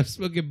telling me I'm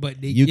smoking butt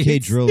naked.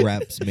 UK drill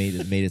raps made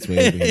its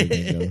way over here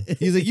again, though.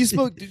 He's like, you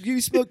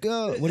smoke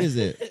what is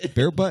it?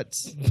 Bare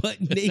butts?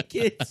 butt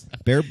naked.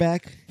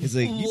 Bareback? He's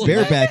like, you What?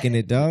 barebacking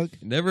it, dog.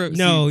 Never.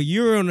 No,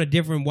 you're on a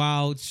different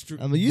wild.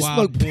 I mean, you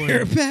wild smoke porn,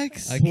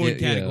 barebacks? I porn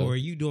can't- yeah.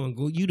 category. You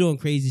doing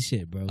crazy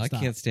shit, bro. I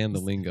Stop. can't stand the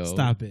lingo.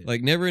 Stop it.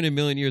 Like never in a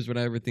million years would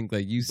I ever think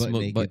like you Butt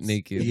smoke butt nakeds.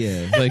 naked.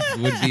 Yeah. like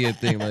would be a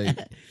thing. Like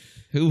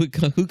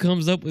who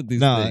comes up with these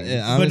No, things?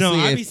 But no, honestly,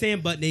 I if- be saying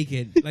butt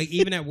naked. Like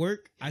even at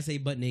work, I say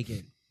butt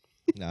naked.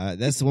 Nah,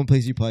 that's the one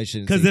place you probably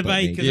shouldn't. Because say if butt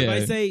I naked. if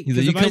I say He's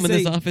like, you if I come in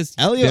this say- office,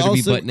 Elliot better be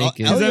also- butt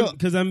naked. Elliot-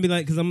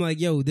 Because I'm like,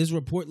 yo, this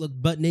report looked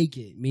butt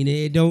naked. Meaning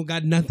it don't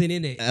got nothing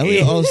in it.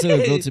 Elliot also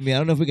revealed to me. I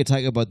don't know if we could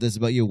talk about this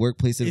about your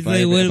workplace It's like,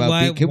 environment. what, about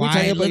why, being- can we why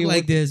talk it about look your like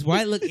work- this?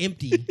 Why it look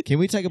empty? Can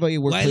we talk about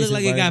your Why workplace it look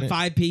like it got environment?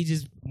 5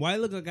 pages? Why it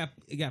look like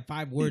it got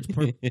 5 words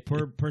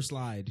per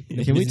slide? in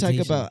the Can we talk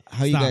presentation? about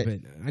how you Stop got-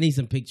 it. I need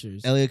some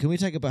pictures. Elliot, can we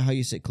talk about how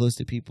you sit close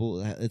to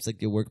people? It's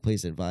like your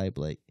workplace and vibe.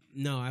 Like,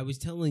 No, I was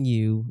telling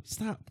you.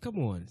 Stop. Come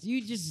on.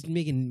 You just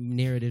making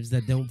narratives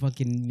that don't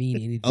fucking mean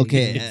anything.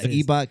 okay, That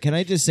exist. Ebot, can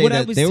I just say What I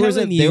that was they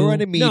telling you, were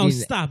in a meeting? No,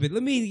 stop it.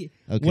 Let me.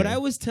 Okay. What I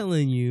was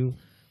telling you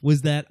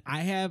was that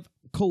I have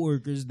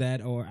coworkers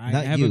that, or I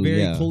Not have you, a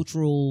very yeah.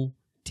 cultural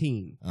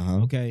team.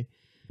 Uh-huh. Okay,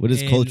 What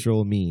does And-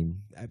 cultural mean?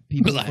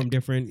 People from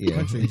different Yeah.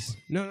 countries.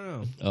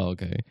 No. Oh,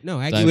 okay. No,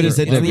 You actually, You would have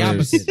said it's the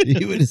diverse. opposite.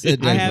 You would have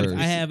said I diverse.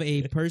 have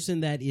a person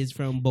that is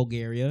from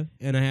Bulgaria,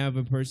 and I have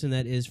a person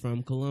that is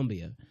from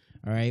Colombia.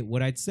 All right.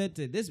 What I said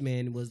to this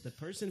man was the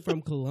person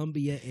from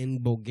Colombia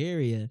and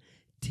Bulgaria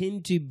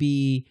tend to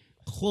be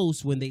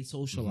close when they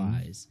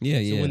socialize. Yeah, So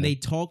yeah. when they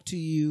talk to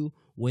you,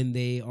 when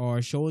they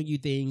are showing you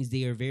things,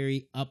 they are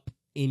very up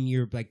in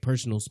your like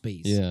personal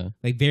space. Yeah.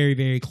 Like very,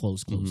 very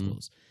close.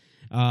 Mhm.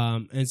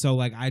 And so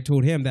like I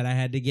told him that I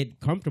had to get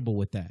comfortable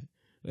with that,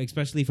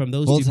 especially from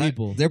those Well, two it's not-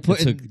 people. They're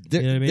putting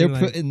you know what I mean? they're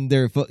Like- putting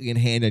their fucking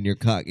hand on your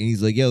cock, and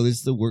he's like, "Yo, this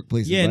is the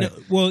workplace." Yeah, no,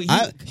 environment."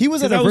 well, he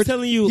was on I a was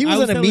telling you, he I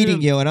was on a telling meeting,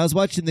 him- yo, and I was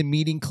watching the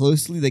meeting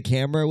closely. The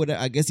camera, whatever.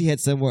 I guess he had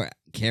somewhere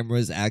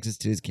cameras, access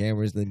to his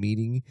cameras in the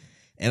meeting,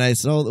 and I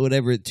saw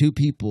whatever 2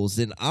 people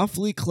sitting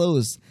awfully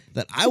close.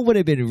 That I would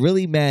have been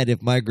really mad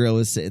if my girl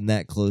was sitting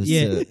that close.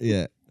 Yeah. to,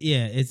 yeah.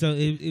 Yeah, and so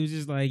it was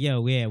just like,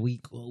 yo, yeah, we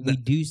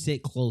do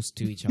sit close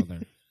to each other,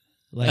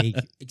 like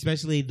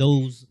especially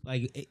those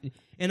like,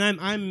 and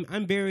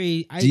I'm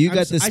very. Do you got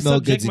I the smell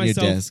subject goods in your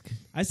desk?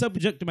 I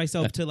subject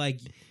myself to like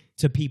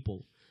to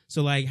people.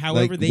 So like,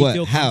 however Like they what?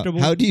 feel How? comfortable.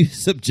 How do you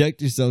subject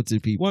yourself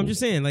to people? Well, I'm just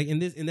saying, like in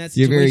that You're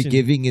situation, very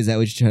giving. Is that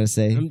what you're trying to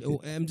say?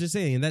 I'm just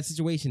saying in that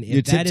situation, You're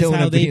if that is tiptoeing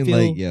how up they being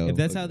feel, like, yo, if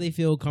that's how they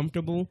feel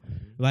comfortable,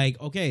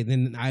 like okay,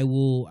 then I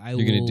will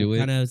gonna do it?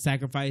 kind of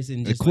sacrifice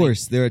and Of just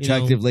course, they're you know,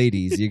 attractive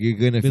ladies. You're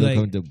gonna be feel like,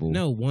 comfortable.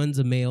 No, one's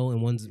a male and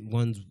one's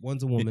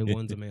a woman,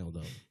 one's a male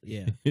though.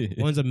 Yeah,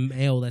 one's a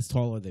male that's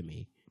taller than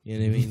me. You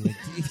know what I mean?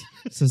 Like,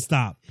 so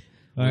stop.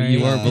 All Well,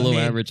 you right? are below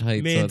Man- average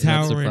height, man so it's not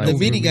towering surprising. The over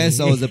meeting me. I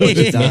saw was a bunch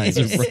of dimes.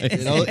 Surprising.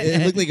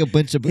 It looked like a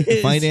bunch of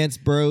finance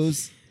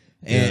bros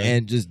Yeah.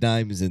 and just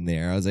dimes in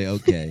there. I was like,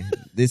 okay,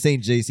 this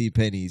ain't J.C.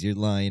 Penney's. You're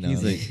lying. He's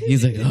on like, me.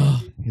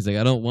 he's like,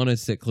 I don't want to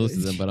sit close to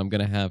them, but I'm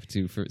gonna have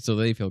to so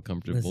they feel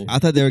comfortable. I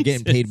thought they were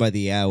getting paid by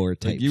the hour.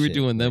 Type Like you were shit.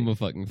 doing them a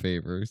fucking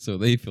favor, so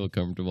they feel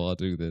comfortable. I'll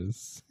do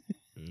this.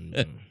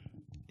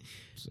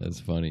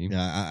 That's funny.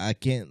 Yeah, I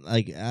can't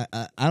like I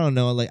don't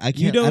know like I You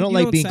can't don't- I don't you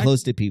like don't being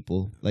close to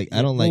people like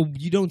I don't like Well,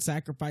 you don't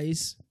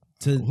sacrifice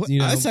to What? you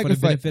know I for the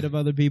sacrifice- benefit of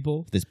other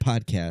people, this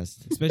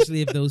podcast.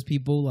 especially if those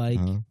people like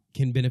Uh-huh.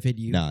 can benefit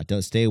you. Nah,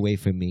 don't stay away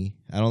from me.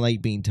 I don't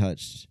like being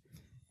touched.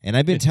 And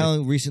I've been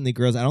telling recently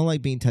girls I don't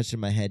like being touched in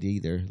my head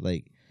either.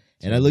 Like,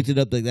 and I looked it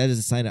up. Like that is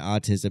a sign of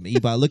autism.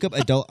 Eba, look up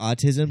adult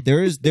autism.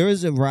 There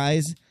is a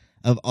rise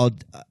of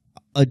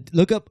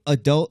look up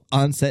adult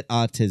onset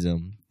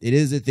autism. It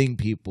is a thing,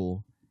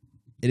 people.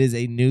 It is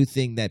a new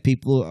thing that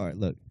people are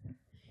look.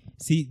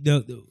 See,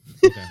 okay.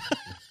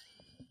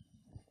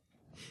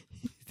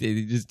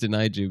 They just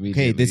denied you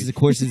immediately. Okay, this is of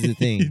course this is a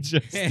thing.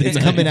 Just It's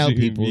denied coming out, you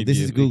people. This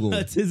is immediately. Google.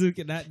 Autism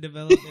cannot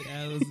develop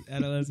in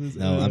adolescence.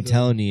 No, I'm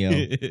telling you,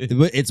 yo.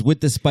 It's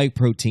with the spike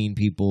protein,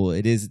 people.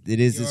 It is. You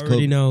This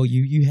already COVID. know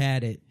you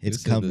had it. It's This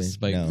is the coming.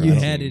 spike No, I You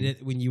don't- had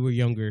it when you were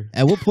younger.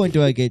 At what point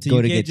do I get So go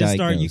you to can't get just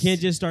diagnosed? start. You can't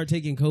just start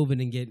taking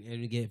COVID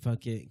and get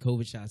fucking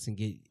COVID shots and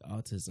get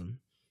autism.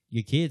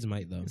 Your kids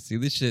might though. See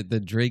this shit. The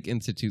Drake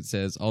Institute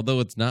says,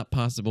 although it's not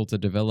possible to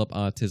develop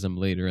autism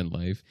later in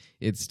life,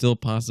 it's still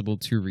possible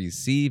to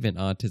receive an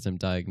autism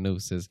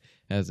diagnosis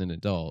as an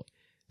adult.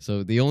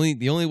 So the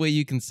only way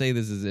you can say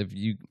this is if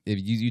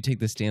you take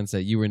the stance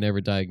that you were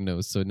never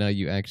diagnosed, so now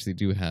you actually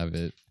do have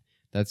it.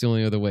 That's the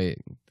only other way.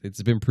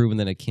 It's been proven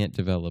that it can't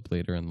develop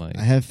later in life.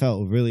 I have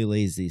felt really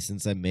lazy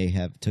since I may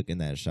have taken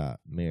that shot.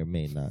 May or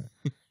may not.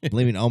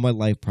 Blaming all my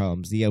life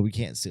problems. Yeah, we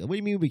can't sue. What do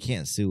you mean we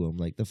can't sue them?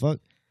 Like the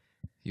fuck?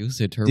 You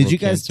said turbo Did you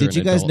guys cancer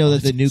and know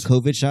adult that the new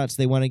autism. COVID shots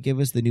they want to give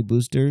us, the new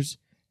boosters,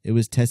 it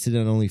was tested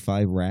on only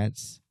 5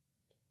 rats?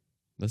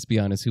 Let's be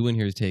honest. Who in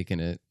here is taking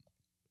it?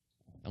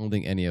 I don't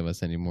think any of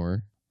us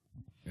anymore.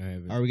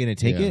 Are we gonna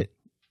take Yeah. it?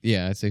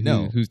 Yeah, I say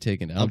No. who's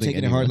taking it? I don't I'm think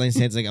taking a anyone. hardline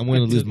stance. Like I'm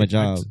willing to lose my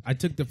job. I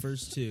took the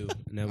first two.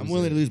 And that I'm was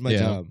willing it. to lose my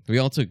job We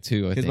all took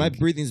 2. I because think. my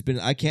breathing's been.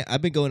 I can't.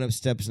 I've been going up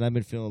steps and I've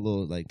been feeling a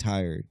little like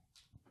tired.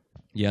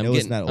 Yeah, No,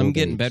 it's not I'm old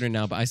getting age. better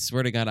now, but I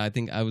swear to God, I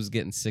think I was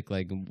getting sick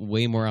like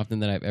way more often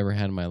than I've ever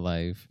had in my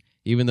life.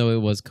 Even though it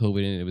was COVID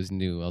and it was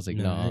new, I was like,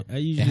 No, nah. I It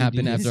usually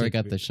happened do after I sick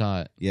got of the it.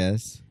 shot.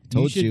 Yes,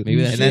 told should- you.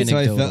 Maybe that's and that's how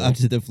I anecdotal. felt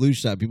after the flu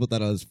shot. People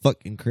thought I was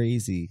fucking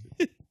crazy.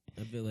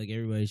 I feel like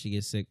everybody should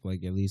get sick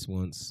like at least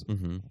once.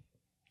 Mm-hmm.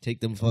 Take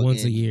them fucking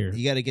Once a year.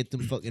 You got to get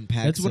them fucking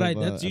packs. That's what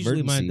of, That's usually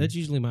emergency. that's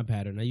usually my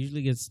pattern. I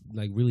usually get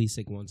like really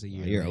sick once a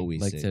year. You're Like,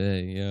 always Like sick.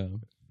 today, yeah.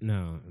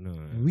 no.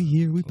 We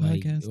here. We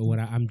Like podcast. when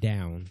I'm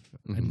down,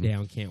 I'm Mhm.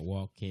 down. Can't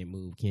walk. Can't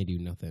move. Can't do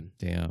nothing.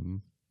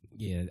 Damn.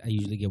 Yeah, I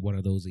usually get one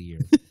of those a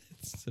year.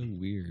 It's so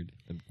weird.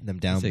 Them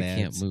down Say bad.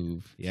 can't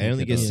move. Yeah, I Can't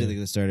only get up. sick at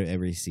the start of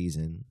every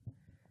season.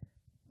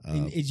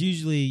 And it's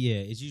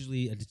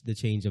usually the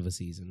change of a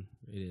season.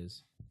 It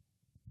is.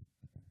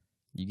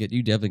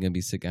 You definitely gonna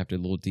be sick after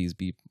Lil D's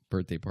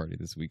birthday party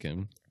this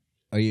weekend.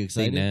 Are you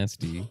Say excited?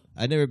 nasty.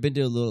 I've never been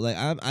to a little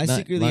I Not-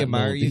 secretly not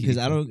admire Lil you because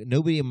D. I don't.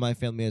 Nobody in my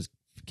family has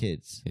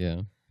kids.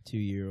 Yeah.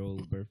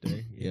 2-year-old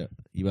birthday. Yeah,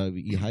 you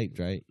hyped,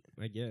 right?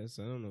 I guess.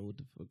 I don't know what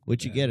the fuck.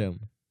 What you get him?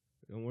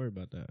 Don't worry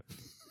about that.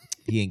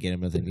 He ain't getting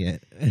nothing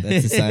yet.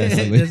 That's the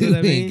sign. That's what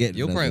I mean.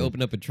 You'll probably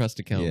open up a trust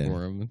account Yeah.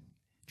 for him.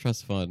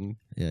 Trust fund.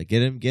 Yeah,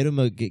 get him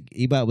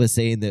Ebot was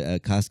saying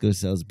that Costco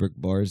sells brick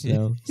bars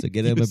now, so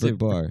get him a brick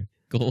bar.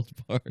 Gold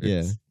bars.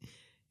 Yeah.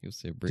 You'll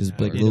say brick Just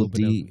bars. like little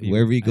open D. up-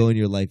 Wherever you go in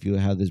your life, you'll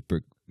have this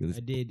brick I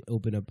did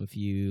open up a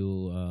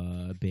few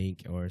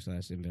bank or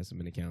 /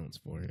 investment accounts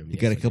for him. You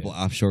got a couple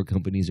offshore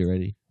companies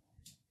already.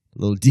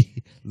 Little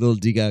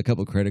D got a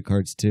couple credit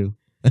cards too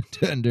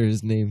under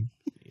his name.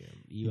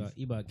 Yeah,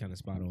 Ebot kind of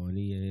spot on.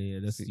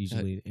 That's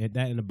usually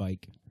that and a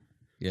bike.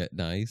 Yeah,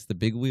 nice. The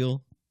big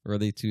wheel, or are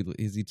they too?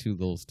 Is he too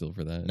little still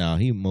for that? No,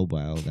 he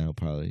mobile now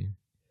probably.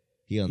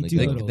 He on the He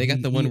too go. little. They got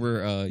He- the one he-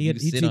 where He you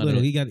he's sit too on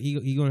little. it.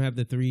 He gonna have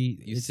the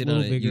 3. You It's sit a on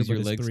little it, bigger, use your but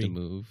it's legs 3. to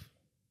move.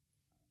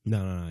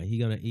 No. He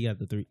got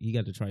the 3. He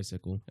got the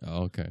tricycle,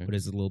 Oh, okay. but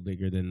it's a little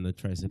bigger than the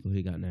tricycle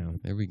he got now.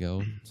 There we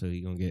go. So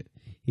he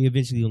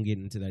eventually gonna get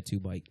into that 2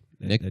 bike.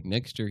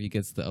 Next year he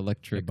gets the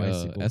electric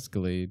bicycle.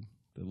 Escalade,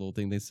 the little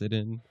thing they sit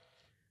in.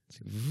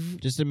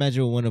 Just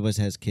imagine when one of us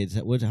has kids.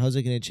 How's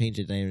it going to change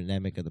the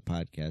dynamic of the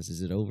podcast?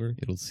 Is it over?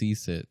 It'll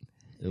cease it.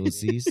 It will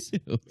cease?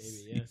 It'll Maybe,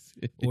 cease yes.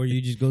 it. Or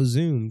you just go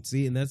Zoom.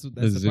 See, and that's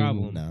the Zoom.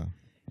 problem. No.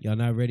 Y'all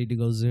not ready to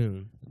go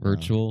Zoom.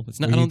 Virtual. It's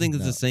not. Or I you don't think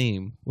it's no. the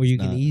same. Where you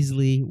Nah. can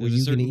easily, There's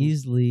a certain-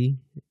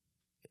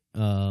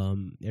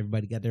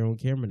 everybody got their own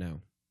camera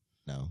now.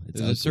 No. It's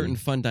There's ugly. a certain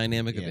fun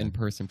dynamic of Yeah.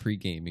 in-person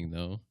pre-gaming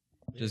though.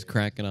 Just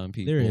cracking on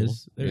people. There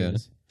is. Yeah.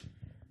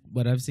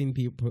 But I've seen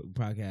people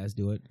podcasts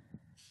do it.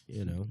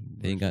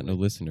 They ain't got no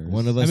listeners.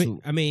 One of us.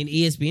 I mean,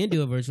 ESPN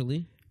do it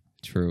virtually.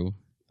 True.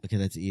 Okay,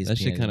 that's ESPN. That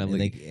shit kind of And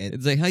like. they-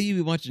 It's like how you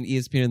be watching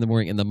ESPN in the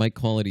morning and the mic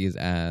quality is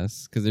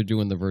ass because they're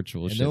doing the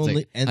virtual And shit. they're It's only-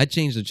 like, and- I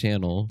changed the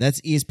channel. That's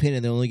ESPN,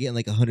 and they're only getting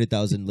like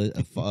 100,000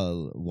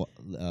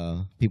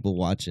 people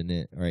watching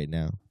it right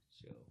now.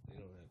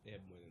 They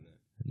have more than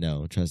that.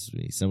 No, trust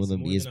me. Some of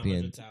them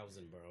ESPN.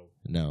 bro.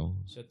 No.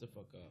 Shut the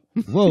fuck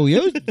up. Whoa,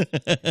 yo,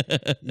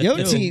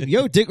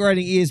 dick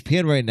riding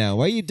ESPN right now.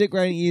 Why are you dick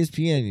riding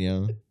ESPN,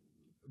 yo?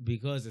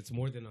 Because it's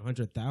more than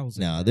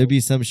 100,000. No, there'd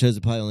be some shows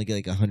that probably only get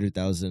like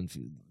 100,000.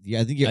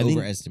 Yeah, I think you're I think-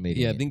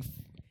 overestimating. Yeah, it. I think.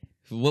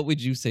 What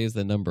would you say is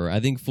the number? I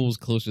think Fool's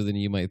closer than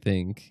you might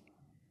think.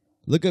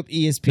 Look up 'Cause,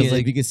 ESPN.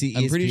 like, If you can see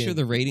ESPN. I'm pretty sure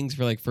the ratings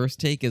for like First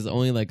Take is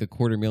only like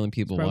 250,000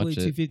 people probably watch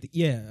it. 250.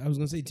 Yeah, I was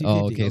gonna say 250.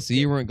 Oh, okay. So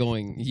you weren't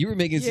going. You were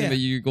making it seem Yeah. like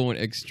you're going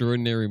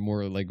extraordinary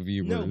more like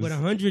viewers. No, but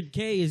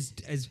 100K is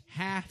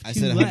half I too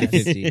said less.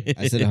 150.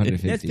 I said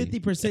 150. That's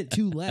 50%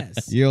 too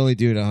less. You're only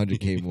doing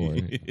 100K more.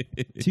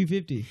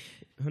 250,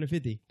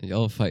 150.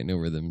 Y'all fighting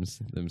over them.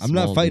 I'm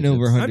not fighting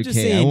over 100K. I'm just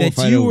I saying won't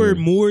that fight you over were it.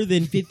 more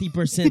than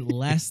 50%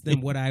 less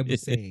than what I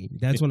was saying.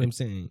 That's what I'm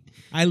saying.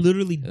 I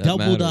literally That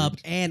doubled mattered. up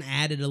and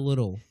added a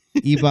little.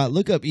 Ebot,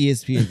 look up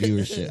ESPN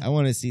viewership. I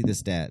want to see the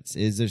stats.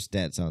 Is there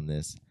stats on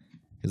this?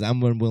 Because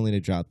I'm unwilling to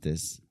drop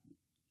this.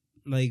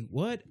 Like,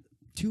 what?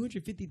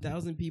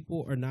 250,000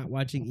 people are not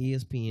watching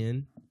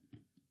ESPN?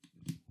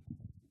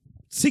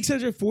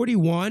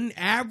 641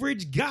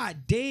 average? God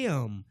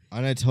damn.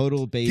 On a total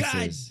God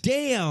basis.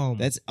 damn.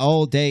 That's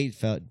all day,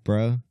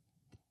 bruh.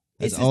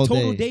 That's it's all a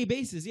total day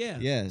basis, yeah.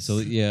 Yes. So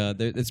yeah,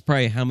 it's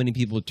probably how many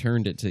people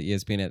turned it to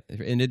ESPN,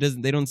 and it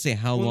doesn't. They don't say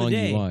how On the long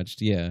day. you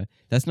watched. Yeah,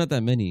 that's not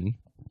that many.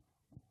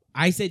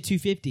 I said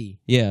 250.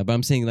 Yeah, but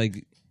I'm saying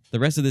like the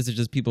rest of this is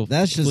just people.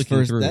 that's just flicking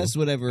first. Through. That's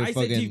whatever. I said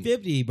fucking.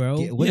 250,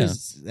 bro. What Yeah.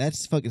 is-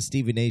 that's fucking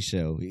Stephen A.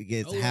 show. He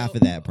gets Oh, half well,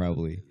 of that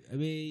probably. I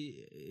mean,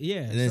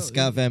 yeah. And then so-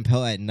 Scott Van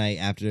Pelt at night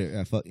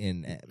after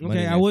fucking. Monday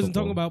Okay, I Night wasn't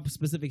Football. talking about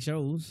specific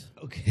shows.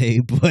 Okay,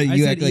 but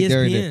you said act like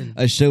they're in ESPN.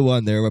 a show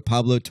on there where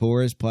Pablo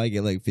Torres probably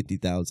get like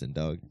 50,000,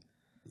 dog.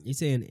 You're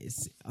saying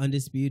it's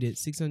undisputed,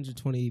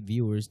 620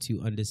 viewers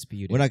to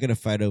undisputed. We're not gonna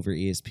fight over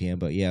ESPN,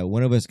 but yeah,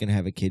 one of us gonna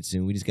have a kid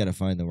soon. We just gotta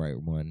find the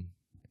right one.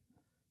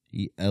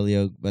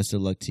 Elio, best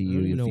of luck to I you. don't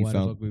even If know you why the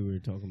found, fuck we were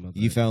talking about that.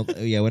 you found,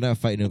 yeah, we're not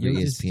fighting over You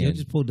ESPN.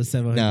 just pulled the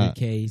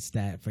 700K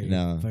stat for your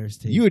No,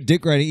 first take. you were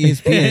dick riding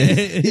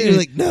ESPN. You're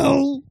like,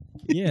 no.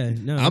 yeah,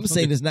 no. I'm fuck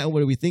saying it. it's not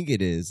what we think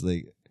it is.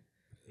 Like,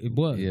 It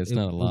was. Yeah, it's it,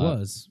 not a lot. It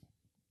was.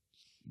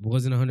 It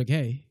wasn't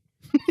 100K.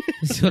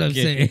 That's what I'm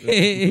Okay,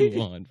 saying.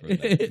 move on from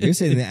that. you're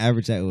saying the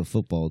average that with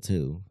football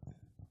too.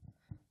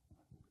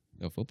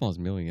 No, football's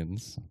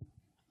millions.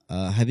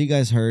 Have you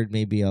guys heard?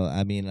 Maybe I'm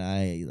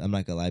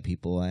not gonna lie,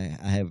 people. I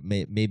have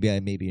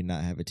maybe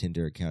not have a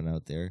Tinder account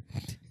out there,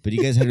 but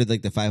you guys heard of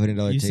like the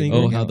 $500 You take single?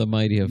 Oh, account? how the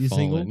mighty have You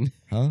single? fallen.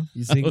 Huh?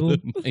 You How single?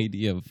 the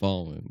mighty have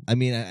fallen. I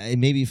mean, it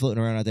may be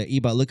floating around out there.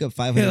 Ebot, look up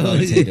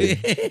 $500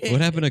 Tinder.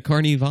 What happened to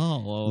Carnival?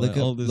 All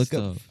this look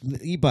stuff. up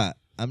Ebot.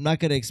 I'm not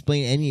gonna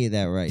explain any of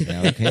that right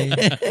now.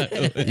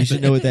 Okay, you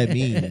should know what that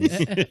means.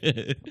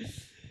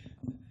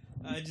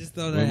 I just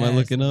thought What am I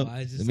looking up?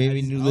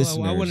 Maybe new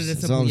listeners. I wanted a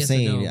That's simple all I'm yes or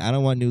saying. no. I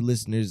don't want new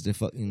listeners to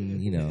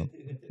fucking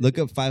look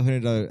up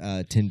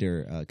 $500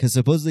 Tinder because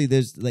supposedly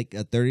there's like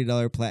a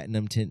 $30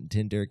 platinum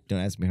Tinder. Don't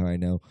ask me how I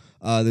know.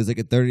 There's like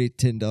a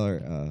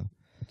 $10.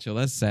 Chill,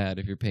 that's sad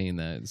if you're paying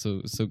that.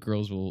 So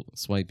girls will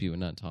swipe you and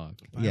not talk.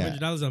 Yeah.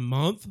 $500 a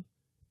month?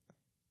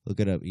 Look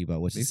it up,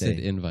 Ebot. What's They it said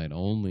say? invite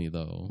only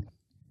though.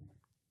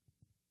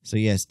 So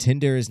yes,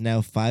 Tinder is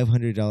now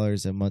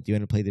 $500 a month. You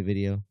want to play the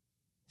video?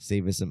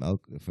 Save us some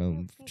elk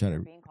from trying to.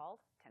 being called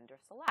Tinder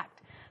Select.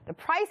 The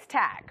price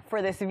tag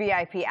for this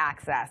VIP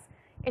access,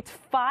 it's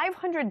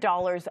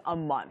 $500 a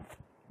month.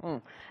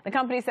 The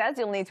company says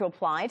you'll need to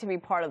apply to be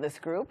part of this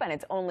group, and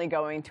it's only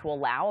going to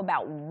allow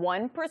about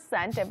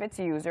 1% of its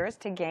users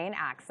to gain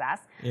access.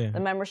 Yeah, The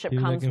membership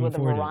people that comes can with a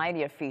afford it.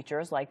 variety of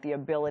features, like the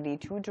ability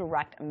to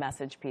direct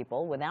message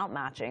people without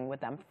matching with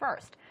them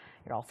first.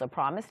 You're also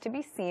promised to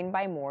be seen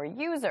by more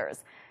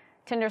users.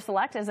 Tinder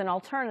Select is an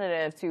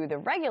alternative to the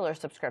regular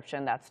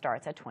subscription that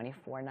starts at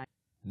 $24.99.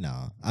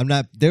 No, I'm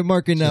not. They're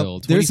marking Chill.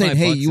 up. They're saying,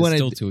 "Hey, $25 you is want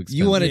still too to,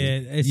 you want Yeah,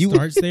 to, it you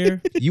starts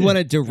there. you want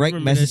to direct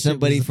remember message that shit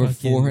somebody was for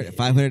fucking-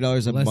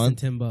 $500 a Less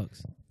month." than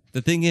 $10.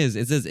 The thing is,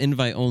 it says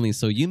invite only,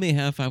 so you may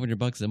have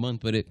 $500 a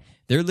month, but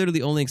they're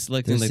literally only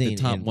selecting They're like the saying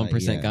top invite,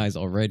 1% yeah. guys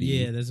already.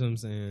 Yeah, that's what I'm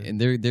saying.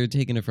 And they're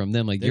taking it from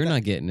them. Like, you're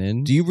not getting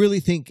in. Do you really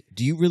think?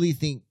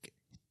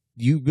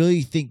 You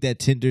really think that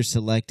Tinder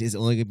Select is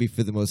only going to be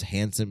for the most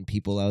handsome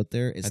people out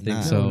there? It's I think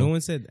not. so. No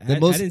one said. The I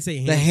didn't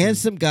say the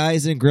handsome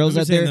guys and girls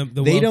I'm out there, saying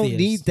the they don't wealthiest.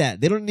 need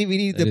that. They don't even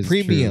need That the is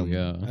premium. true,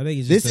 yeah. I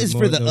think it's This just is the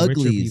for more- the richer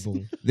uglies. people.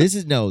 This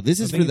is this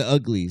I is think for the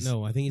uglies.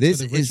 No, I think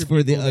This it's for the is richer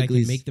for the people that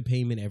uglies. can make the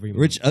payment every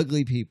month. Rich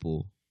ugly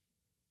people.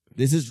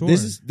 This is Sure.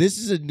 this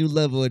is a new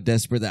level of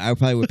desperate that I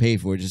probably would pay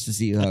for just to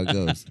see how it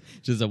goes.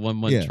 Just a 1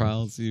 month Yeah.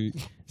 trial, see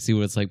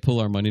what it's like. Pull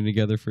our money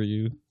together for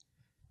you.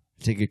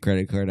 Take a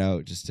credit card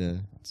out just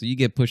to So you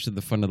get pushed to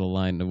the front of the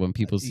line of when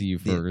people see you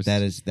Yeah, first.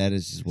 that is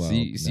just wild.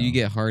 So you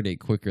get heartache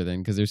quicker then,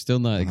 because they're still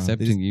not They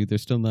accepting just- you. They're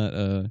still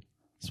not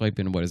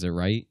swiping. What is it,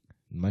 right?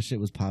 My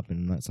shit was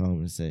popping. That's all I'm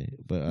gonna say.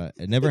 But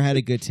I never had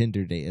a good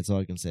Tinder date. That's all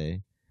I can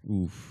say.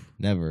 Oof.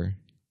 Never.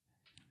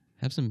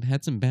 Had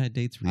some bad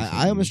dates recently.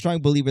 I am a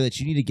strong believer that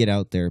you need to get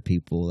out there,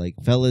 people. Like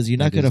fellas, you're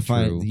not That gonna is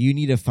find. true. You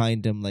need to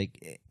find them.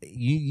 Like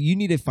you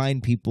need to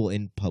find people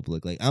in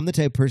public. Like I'm the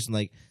type of person.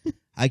 Like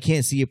I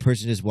can't see a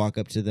person just walk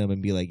up to them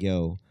and be like,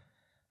 "Yo,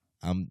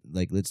 I'm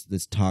like let's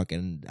talk."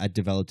 And I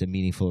developed a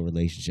meaningful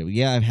relationship.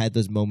 Yeah, I've had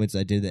those moments.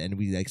 I did that, and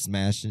we like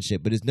smashed and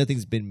shit. But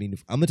nothing's been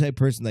meaningful. I'm the type of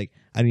person like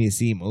I need to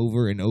see him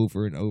over and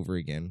over and over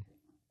again.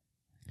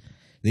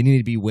 They need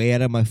to be way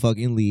out of my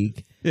fucking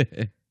league.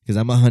 Because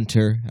I'm a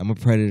hunter, I'm a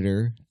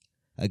predator,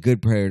 a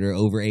good predator,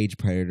 overage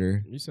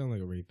predator. You sound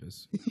like a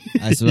rapist.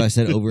 That's what I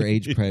said,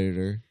 overage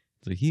predator.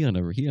 So he on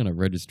a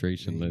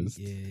registration list.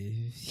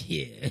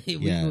 Yeah. We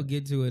Yeah. will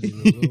get to it in a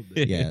little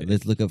bit. Yeah,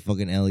 let's look up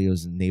fucking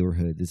Elio's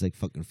neighborhood. There's like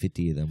fucking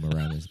 50 of them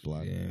around this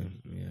block. Yeah.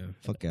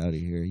 Fuck out of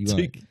here. You It's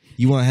want like-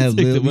 to have it's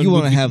like the Lil, one you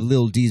want to movie- have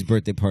Lil D's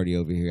birthday party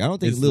over here. I don't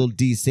think It's Lil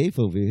D's safe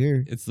over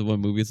here. It's the one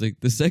movie. It's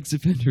like the sex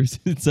offenders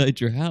inside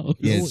your house.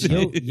 Yeah, Yo,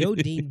 it's yo,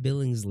 Dean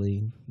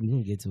Billingsley. We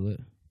gonna get to it.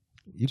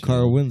 You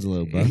Carl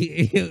Winslow, bro.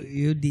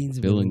 yo, Dean's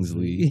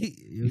Billingsley.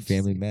 You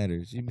Family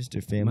Matters. You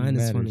Mr. Family Mine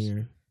is Matters.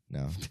 funnier.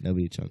 No,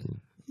 nobody chuckled.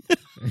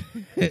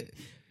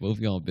 Both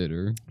y'all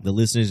bitter. The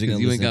listeners are 'Cause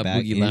gonna you ain't listen got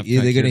back. Boogie Laugh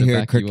They're Track gonna here to hear a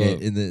back you cricket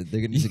up. in the.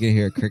 They're just gonna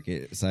hear a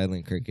cricket,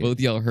 silent cricket. Both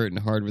y'all hurting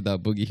hard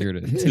without Boogie here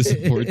to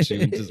support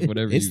you and just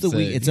whatever It's you the say.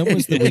 week. It's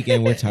almost the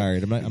weekend. We're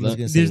tired. I'm just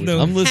gonna say. There's we're no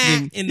I'm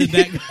listening- in the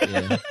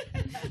back.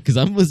 Because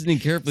I'm listening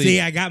carefully. See,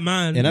 I got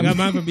mine. And I I'm- got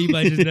mine from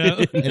B-By just now.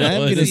 And I'm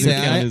Well, gonna it say doesn't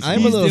count as I'm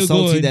a He's little still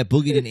salty going. that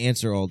Boogie didn't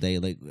answer all day.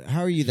 Like, how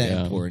are you that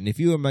Yeah. important? If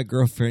you were my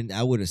girlfriend,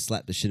 I would have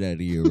slapped the shit out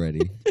of you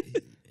already.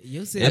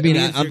 You said I mean,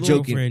 it was I'm your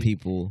joking, girlfriend.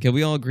 people. Can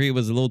we all agree it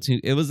was a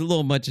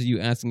little much of you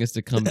asking us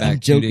to come I'm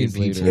back 2 joking, days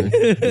people.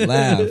 later?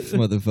 Laugh,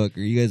 motherfucker.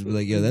 You guys be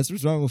like, yo, that's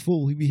what's wrong with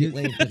fool. He be here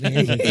laying fucking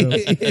hands on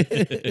girls.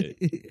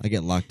 I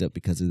get locked up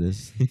because of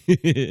this.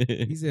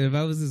 He said if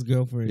I was his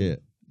girlfriend, Yeah.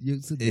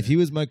 you said If he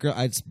was my girl,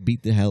 I'd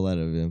beat the hell out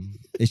of him.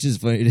 It's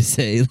just funny to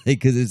say, like,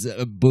 because it's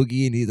a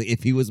Boogie, and he's like,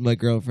 if he was my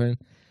girlfriend,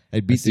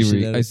 I'd beat the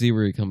shit out of I him. see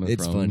where you're coming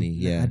It's from. funny,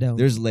 yeah. I don't.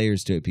 There's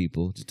layers to it,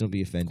 people. Just don't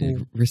be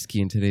offended.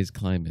 Risky in today's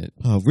climate.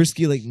 Oh,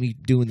 risky like me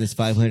doing this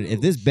 500. If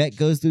this bet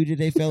goes through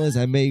today, fellas,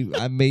 I may be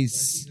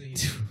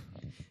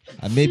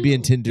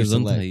in Tinder Because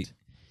I'm Select. tight.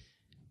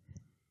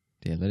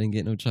 Damn, I didn't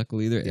get no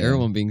chuckle either. Yeah.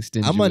 Everyone being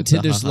stingy. I'm on with the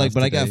Tinder ha-has Select,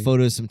 but I got today.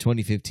 photos from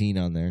 2015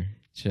 on there.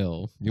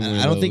 Chill. You're one I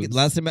of don't think those.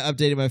 last time I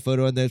updated my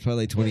photo on there was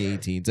probably like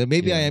 2018. So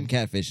maybe I am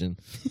catfishing.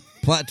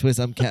 Plot twist: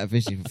 I'm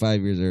catfishing from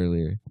 5 years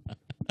earlier.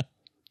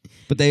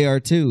 But they are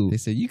too. They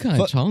said you kind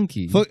Fuck- of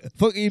chunky.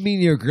 Fuck you mean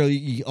you're a girl?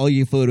 All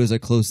your photos are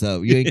close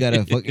up. You ain't got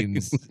a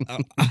fucking.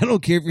 I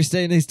don't care if you're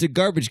standing next to a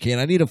garbage can.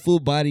 I need a full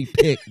body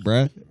pic,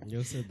 bruh.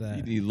 You said You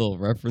that. need a little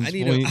reference I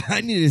need point.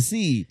 I need to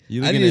see.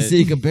 You I need looking to at-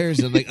 see a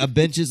comparison. Like a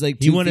bench is like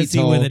 2 You want to feet see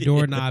tall. where the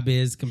doorknob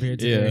is compared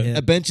to their Yeah. hip.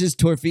 A bench is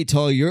 4 feet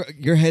tall. Your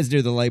head's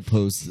near the light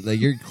post. Like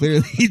you're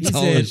clearly He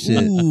tall said, as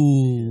shit.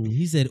 ooh.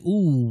 He said,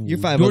 ooh. You're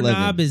 5'11".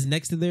 Doorknob is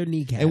next to their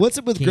kneecap. And what's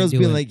up with Can't girls do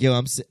being it. like, "Yo,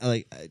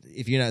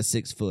 if you're not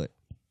 6 foot."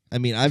 I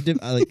mean,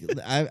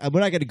 we're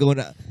not gonna go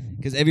into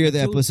because every other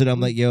episode I'm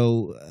like,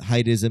 "Yo,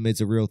 heightism,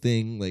 it's a real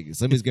thing." Like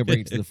somebody's gonna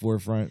bring it to the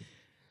forefront.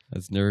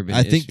 That's never been.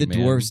 I an think issue, the man.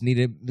 dwarfs need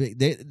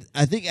it.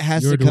 I think it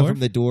has You're to a come dwarf? from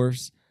the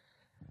dwarfs.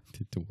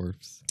 The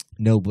dwarfs.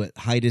 No, but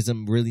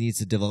heightism really needs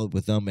to develop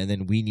with them, and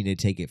then we need to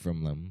take it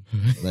from them.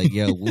 Like,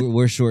 yo,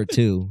 we're short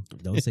too.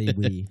 Don't say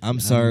we. I'm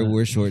sorry, not-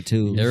 we're short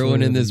too.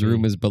 Everyone in shorter this than me.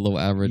 room is below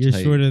average You're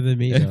height. shorter than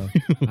me, though.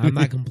 I'm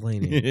not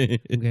complaining.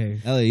 Okay.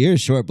 Elliot, you're a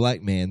short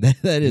black man.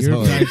 That is You're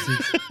hard.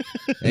 5'6".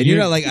 And you're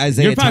not like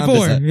Isaiah You're Thomas.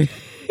 5'4".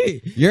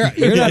 You're not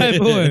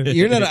 5'4".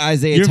 you're not an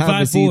Isaiah You're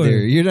Thomas 5'4". either.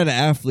 You're not an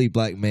athlete,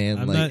 black man.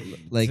 I'm like not,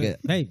 like a,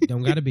 hey,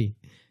 don't gotta be.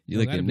 You're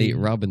like a gotta Nate be.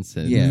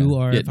 Robinson. Yeah. You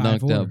are Get 5'4".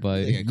 knocked out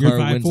by. Like a You're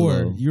Carl 5'4".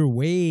 Winslow. You're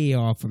way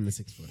off from the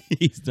 6 foot.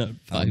 He's not 5'4".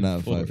 I'm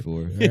not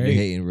 5'4". Right? You're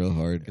hating real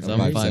hard. Because I'm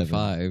 5'7".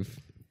 5'5".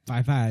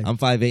 5'5". I'm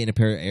 5'8" in a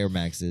pair of Air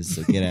Maxes.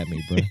 So get at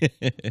me,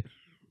 bro.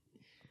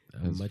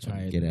 I'm much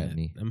higher Get than at that.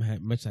 me. I'm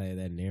much higher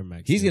than Air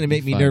Max. He's gonna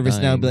make me 5'9". nervous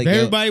now. And be like, If yo,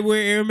 everybody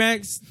wear Air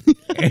Max.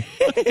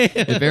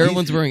 If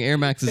everyone's wearing Air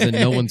Maxes and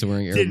no one's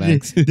wearing Air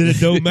Max, then it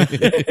don't matter.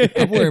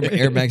 I'm wearing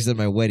Air Maxes at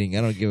my wedding.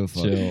 I don't give a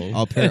fuck. Chill.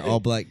 I'll pair all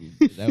black.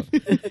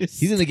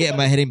 He's gonna get in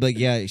my head and be like,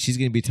 "Yeah, she's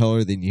gonna be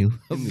taller than you."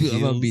 I'm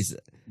gonna be.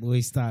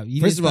 Boy, stop.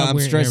 You First need of to all, stop I'm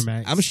wearing stressed. Air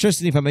Max. I'm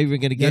stressing if I'm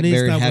even gonna get need to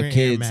married, and stop have wearing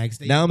Air kids. Max.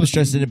 They Now I'm fucking-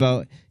 stressing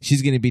about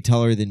she's gonna be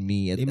taller than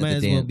me at, They at might the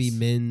as dance. well be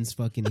men's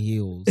fucking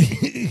heels.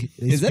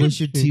 They Is that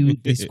a-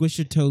 they squish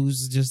your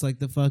toes just like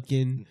the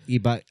fucking.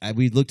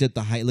 We looked at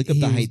the height. Look up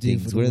the Heels height do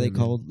things. for What the are they women.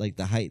 called? Like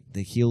the height,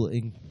 the heel.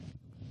 You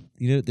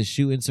know, the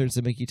shoe inserts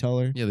that make you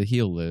taller. yeah, the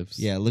heel lifts.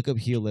 Yeah, look up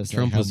heel lifts.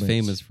 Trump like was helmets.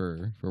 famous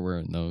for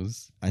wearing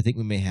those. I think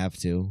we may have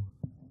to.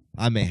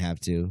 I may have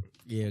to.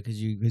 Yeah,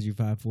 because you're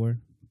 5'4".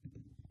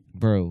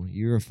 Bro,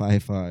 you're a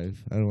 5'5".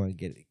 I don't want to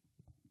get it.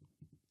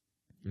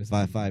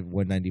 5'5",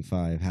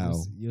 195.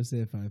 How? You'll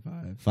say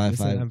 5'5".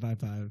 5'5". I'm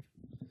 5'5".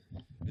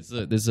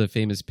 This is a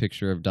famous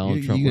picture of Donald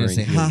You're Trump gonna wearing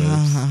say heel ha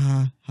ha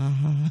lifts. ha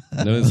ha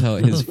ha. Notice how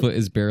his foot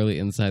is barely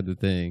inside the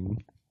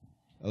thing.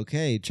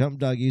 Okay, Trump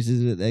dog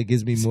uses it. That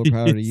gives me more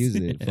power to use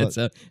it.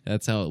 Fuck.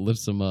 That's how it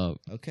lifts him up.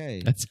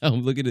 Okay, That's how.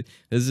 Look at it.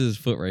 This is his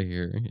foot right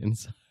here.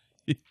 Inside.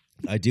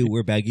 I do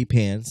wear baggy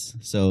pants,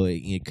 so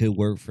it could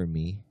work for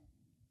me.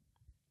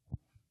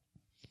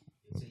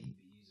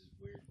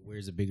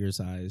 Wears a bigger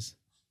size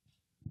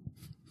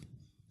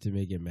to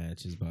make it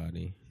match his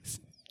body.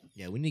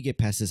 Yeah, we need to get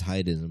past this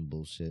heightism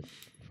bullshit.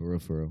 For real,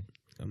 for real.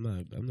 I'm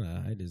not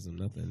heightism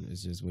nothing.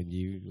 It's just when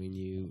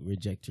you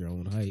reject your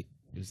own height,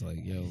 it's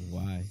like, yo,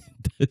 why?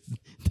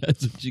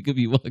 That's what you could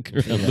be walking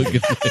around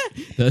looking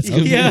like. That's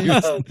gonna Yeah. be your,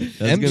 that's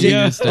gonna be MJ,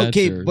 your stature.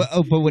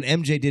 okay, but when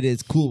MJ did it,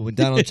 it's cool. When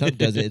Donald Trump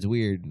does it, it's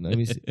weird. Let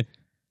me see.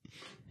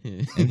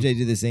 MJ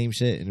did the same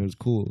shit and it was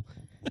cool.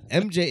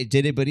 MJ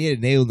did it, but he had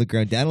a nail in the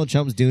ground. Donald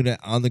Trump's doing it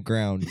on the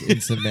ground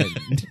in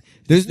cement.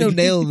 There's no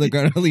nail in the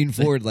ground. I lean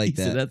forward like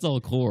So that. that's all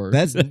core.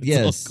 That's- all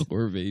yes.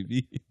 core,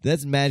 baby.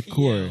 That's mad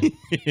core. Nah,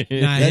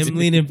 That's- him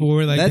leaning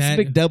forward like That's that.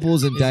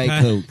 McDoubles and It's Diet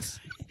not- Cokes.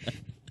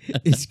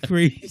 It's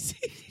crazy.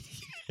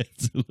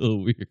 It's a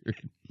little weird.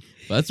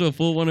 But that's what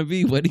full want to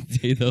be wedding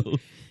day though.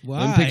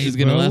 Why? One picture's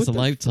gonna bro? last a What the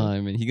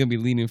lifetime, and he gonna be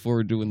leaning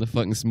forward doing the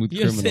fucking smooth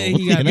You're saying criminal.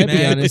 he got Can I be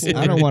mad honest?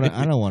 I don't for- want to.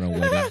 I don't want a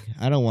wedding.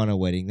 I don't want a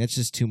wedding. That's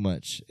just too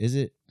much. Is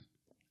it?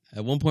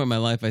 At one point in my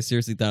life, I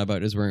seriously thought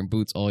about just wearing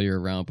boots all year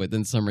round, but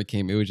then summer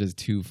came. It was just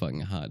too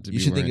fucking hot to You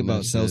be should think wearing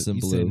about that shit. Selsun You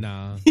Blue. said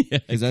nah. Yeah,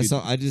 Because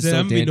I just Said saw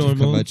I'm be dandruff come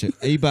normal. out your.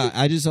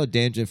 I just saw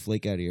dandruff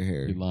flake out of your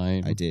hair. You're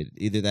lying. I did.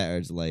 Either that or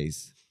it's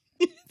lice.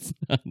 It's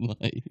not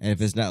lying. And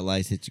if it's not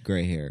lice, it's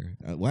gray hair.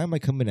 Why am I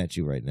coming at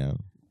you right now?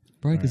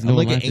 Probably because I'm no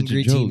like one an laughed at your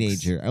angry jokes.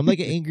 teenager. I'm like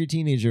an angry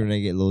teenager when I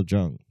get a little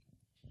drunk.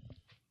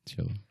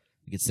 Chill.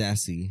 I get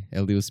sassy.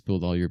 Elio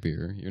spilled all your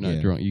beer. You're not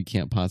Yeah. drunk. You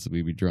can't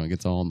possibly be drunk.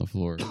 It's all on the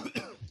floor.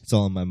 It's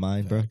all in my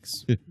mind, bro.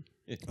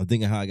 I'm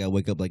thinking how I got to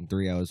wake up like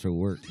 3 hours for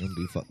work. I'm gonna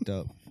be fucked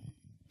up.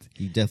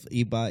 You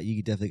definitely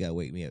got to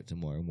wake me up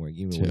tomorrow morning.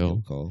 Give me a Chill. wake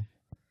up call.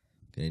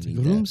 Gonna need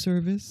Room that.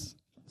 service.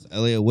 So,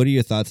 Elliot, what are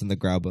your thoughts on the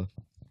grabba?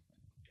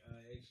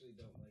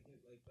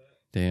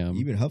 Damn.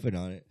 You've been huffing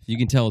on it. You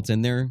can tell it's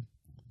in there.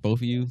 Both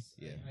of you.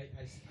 Yeah, I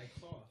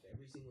cough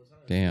every single time.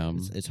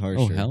 Damn. it's harsh.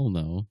 Oh hell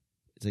no.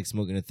 It's like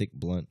smoking a thick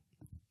blunt.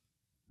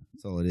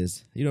 That's all it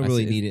is. You don't I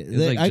really see- need it. it's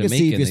like I can see if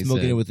Jamaican, you're they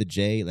smoking said. it with a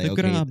J. Like, The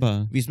okay,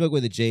 grabba. if you smoke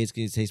with a J, it's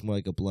going to taste more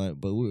like a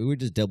blunt. But we're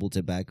just double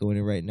tobacco in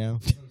it right now.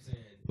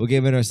 We're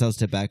giving ourselves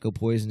tobacco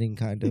poisoning,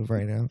 kind of,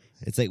 right now.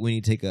 It's like when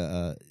you take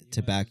a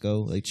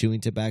tobacco, like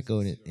chewing tobacco,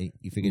 and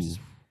you figure it's...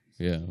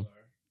 Yeah.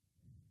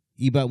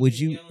 Ebot, would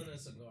you...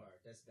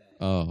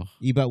 Oh,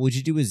 Ebot, would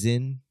you do a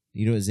Zyn?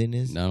 You know what Zyn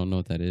is? I don't know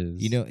what that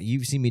is. You know,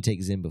 you've seen me take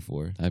Zyn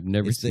before. I've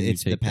never It's seen the, you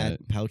it's the take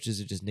that. pouches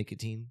are just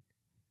nicotine.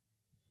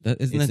 That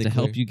isn't it's that the to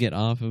help clear- you get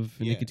off of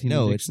nicotine?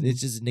 No, addiction?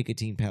 it's just a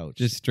nicotine pouch.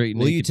 just straight.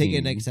 Will you take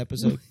it nicotine. next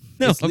episode?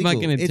 No, It's I'm not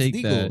legal. gonna It's take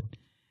legal. that.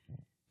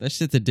 That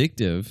shit's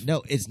addictive.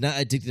 No, it's not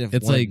addictive.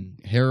 It's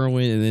like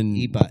heroin and then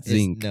Ebot.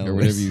 zinc No, or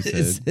whatever you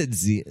it's- said.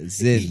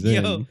 it's Zyn.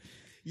 Yo,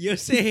 you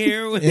say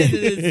heroin.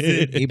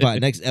 Ebot,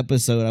 next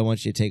episode, I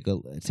want you to take a.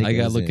 I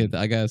gotta a look Zyn. at.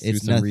 I gotta do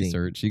It's some nothing.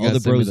 research. You All gotta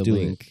the send me bros the do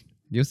link.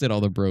 You said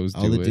all the bros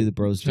All do the it. do the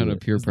bros Trying do to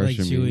it. peer It's like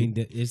pressure chewing.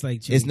 me. It's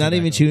like chewing. It's not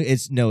even tobacco.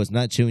 chewing. It's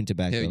not chewing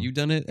tobacco. Have you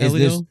done it, It's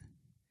Elio?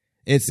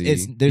 It's See,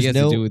 there's he has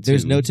to do no it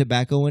there's too. no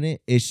tobacco in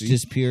it. It's See?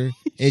 just pure.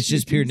 It's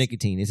just pure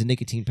nicotine. It's a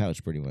nicotine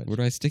pouch, pretty much. Where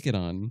do I stick it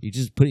on? You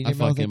just put it in I your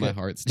mouth. fucking Like my a-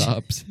 heart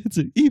stops. It's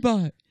an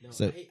Ebot.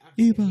 So- I hate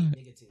Ebot.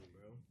 nicotine,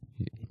 bro.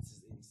 It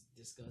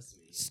disgusts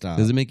me. Stop.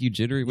 Does it make you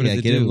jittery? What yeah, does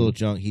it get do? him a little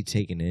drunk. He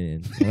taking it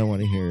in. I don't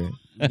want to hear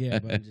it. Yeah,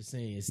 but I'm just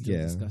saying it's still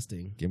Yeah.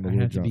 disgusting. Give him a I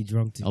little have to be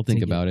drunk to I'll think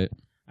take about it.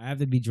 I have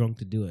to be drunk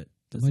to do it.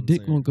 That's My what I'm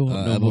dick saying. won't go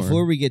up no more.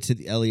 Before we get to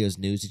the Elio's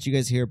news, did you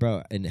guys hear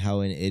about and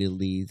how in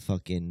Italy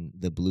fucking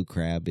the blue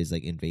crab is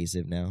like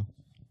invasive now?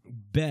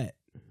 Bet.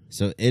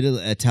 So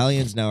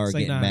Italians now are It's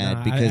like, getting nah, mad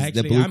nah, because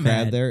actually, the blue I'm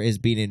crab mad. there is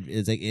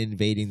is like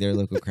invading their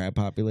local crab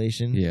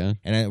population. Yeah.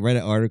 And I read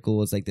an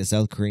article. It's like the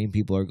South Korean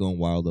people are going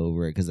wild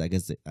over it because I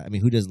guess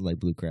who doesn't like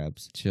blue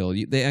crabs? Chill.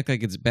 They act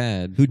like it's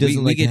bad. Who doesn't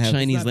we like to get have-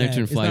 Chinese It's not bad.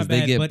 lantern It's not flies. They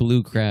bad, get but-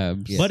 blue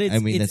crabs. Yeah. But I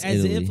mean, it's that's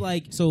as Italy. if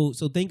like so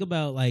think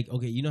about like,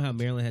 okay, you know how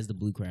Maryland has the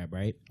blue crab,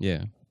 right?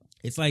 Yeah.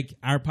 It's like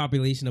our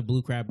population of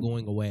blue crab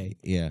going away.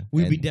 Yeah,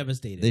 We'd be and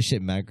devastated. This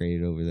shit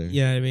migrated over there.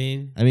 You know what I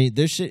mean? I mean,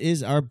 their shit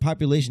is our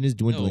population is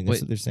dwindling. No, That's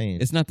but what they're saying.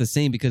 It's not the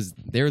same because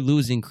they're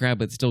losing crab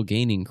but still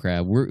gaining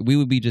crab. We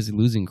would be just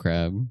losing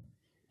crab.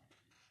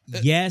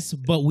 Yes,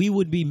 but we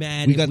would be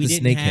mad We if got we the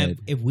didn't have snakehead.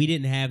 if we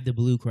didn't have the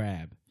blue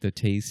crab. The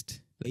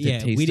taste. The Yeah,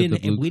 taste we didn't.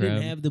 of the blue If we crab.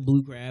 didn't have the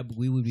blue crab,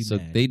 we would be So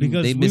mad. they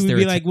because they we missed would their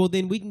be Ita- like, well,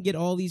 then we can get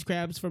all these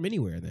crabs from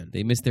anywhere. Then,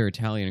 They missed their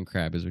Italian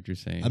crab, is what you're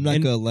saying. I'm not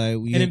and- gonna lie.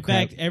 We and had in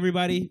fact,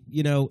 everybody,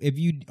 if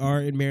you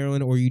are in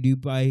Maryland or you do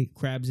buy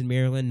crabs in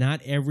Maryland,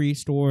 not every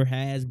store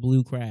has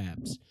blue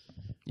crabs.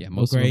 yeah,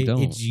 most Okay, of them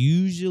don't. it's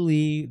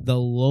usually the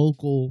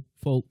local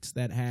folks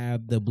that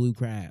have the blue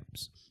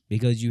crabs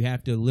because you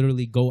have to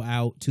literally go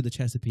out to the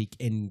Chesapeake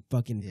and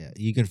fucking yeah,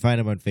 you can find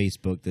them on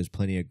Facebook. There's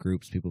plenty of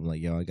groups. People be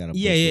like, yo, I got a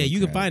yeah,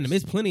 you can find them.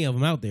 It's plenty of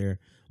them out there.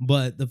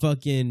 But the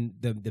fucking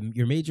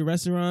your major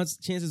restaurants,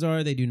 chances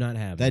are they do not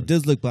have That them.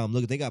 does look bomb.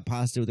 Look, they got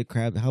pasta with the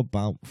crab. How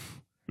bomb?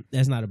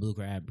 That's not a blue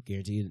crab,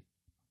 guaranteed.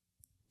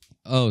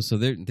 Oh, so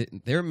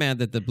they're mad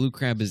that the blue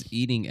crab is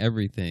eating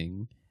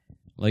everything,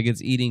 like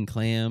it's eating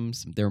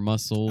clams, their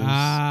mussels,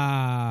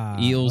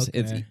 eels. okay.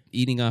 It's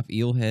eating off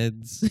eel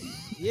heads.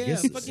 yeah.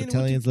 guess Fucking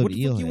Italians what love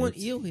the fuck eel you want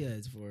heads. eel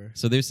heads for?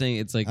 So they're saying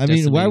it's like. I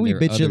mean, why are we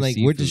decimating their bitching? other Like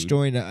we're seafood.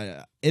 destroying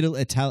I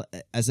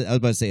was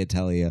about to say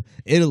Italia,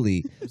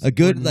 Italy. A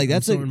good supporting- like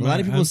that's a I'm supporting lot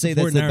of my- people I'm say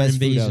that's the supporting our best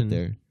food out invasion.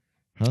 there.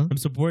 Huh? I'm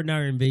supporting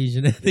our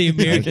invasion, the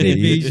American Okay,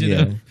 invasion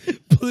yeah.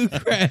 of blue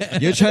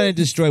crab. You're trying to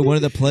destroy one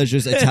of the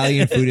pleasures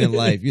Italian food in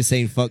life. You're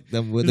saying fuck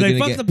them. It's They're like gonna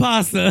fuck get, the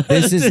pasta.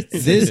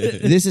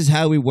 this is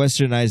how we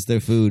westernize their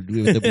food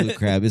with the blue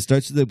crab. It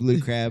starts with the blue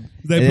crab.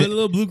 They and put a then-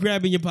 little blue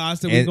crab in your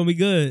pasta. It's and- gonna be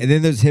good. And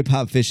then there's hip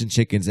hop fish and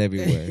chickens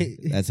everywhere.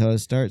 That's how it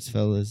starts,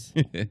 fellas.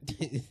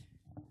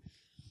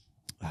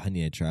 I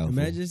need a travel.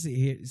 Imagine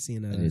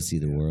seeing I need to see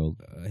the world.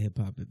 a hip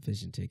hop and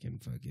fish and chicken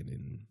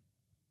fucking.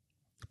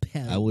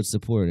 I would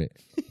support it.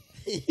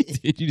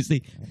 Did you just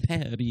say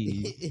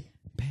patty?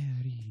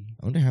 Patty.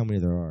 I wonder how many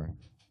there are.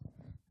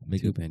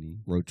 Make Two a penny.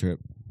 road trip.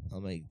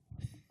 I'm like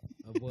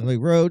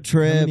road How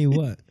trip. many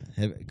what?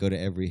 Go to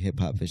every hip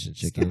hop fish and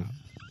chicken.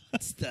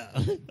 Stop.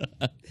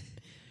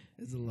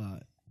 It's a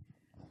lot.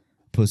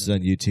 Post it on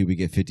YouTube. We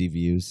get 50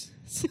 views.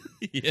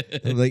 Yeah.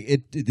 I'm like,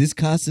 this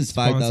cost us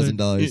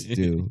 $5,000 to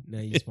do. Now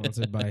you're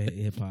sponsored by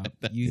hip hop.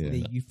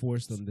 Yeah. You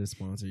force them to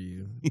sponsor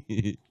you.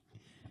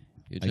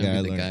 You're I trying to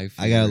gotta be the learn. guy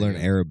I gotta for learn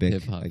Arabic.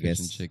 hip-hop I fish guess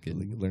and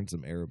chicken. learn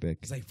some Arabic.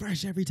 It's like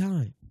fresh every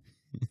time.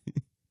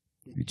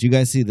 Did you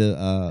guys see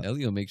the?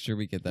 Elio, make sure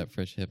we get that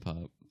fresh hip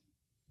hop.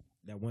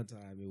 That one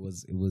time it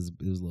was a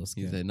little He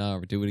scary. said, "Nah,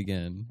 do it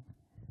again."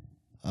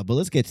 But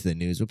let's get to the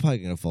news. We're probably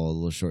gonna fall a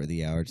little short of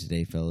the hour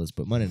today, fellas.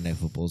 But Monday Night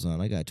Football's on.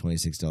 I got a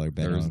 $26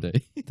 bet Thursday.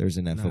 on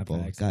Thursday Night Nah,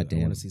 Football. facts. God I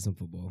damn. want to see some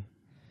football.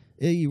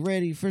 Are you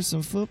ready for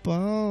some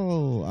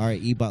football? All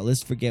right, Ebot,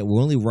 let's forget.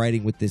 We're only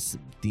writing with this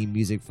theme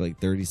music for like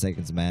 30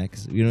 seconds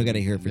max. We don't got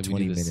to hear it for Then we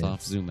 20 need to minutes.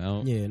 soft zoom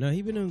out. Yeah, no,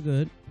 he been doing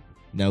good.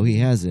 No, he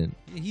hasn't.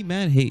 Yeah, he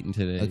mad hating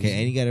today. Okay,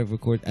 and you got to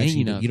record. And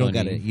Actually, you're not you don't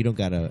got funny. to. You don't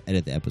got to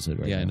edit the episode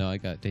right yeah, now. I know. I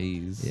got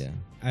days.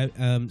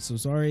 Yeah. So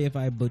sorry if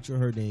I butcher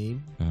her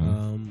name.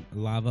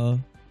 Uh-huh.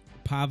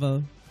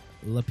 Pava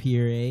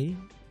Lapierre.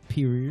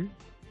 Period.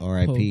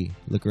 R.I.P.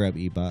 Look her up,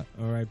 Ebot.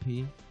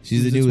 R.I.P.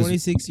 She's the a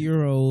newest.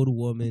 26-year-old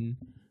woman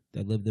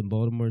that lived in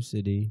Baltimore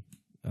City,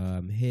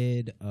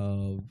 head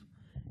of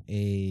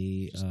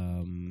a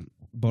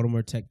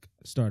Baltimore tech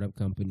startup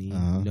company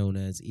Uh-huh. known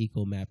as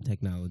EcoMap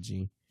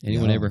Technology.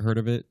 Anyone Yeah. ever heard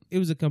of it? It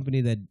was a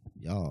company that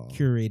Y'all.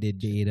 curated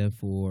data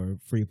for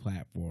free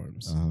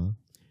platforms. Uh-huh.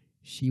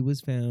 She was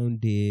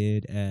found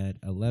dead at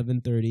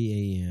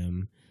 11:30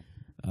 a.m.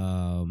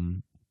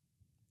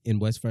 In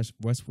West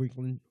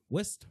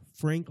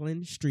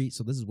Franklin Street.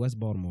 So this is West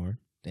Baltimore.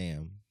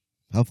 Damn.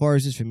 How far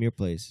is this from your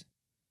place?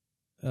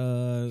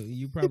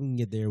 You probably can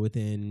get there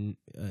within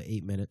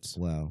 8 minutes,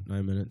 Wow.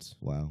 9 minutes.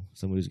 Wow.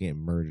 Somebody was getting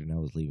murdered and I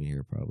was leaving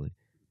here probably.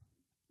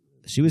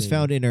 She was Yeah.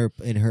 found in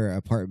her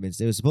apartments.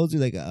 It was supposed to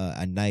be like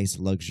a nice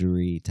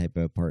luxury type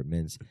of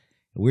apartments.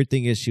 The weird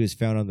thing is she was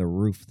found on the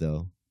roof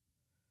though.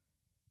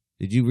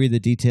 Did you read the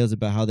details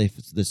about how the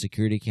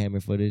security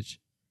camera footage?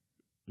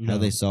 How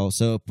they saw.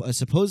 So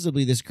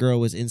supposedly this girl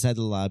was inside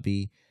the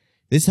lobby.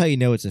 This is how you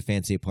know it's a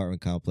fancy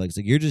apartment complex.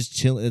 Like you're just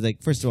chilling.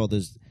 Like first of all,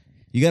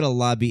 you got a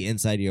lobby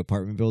inside your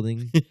apartment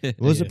building.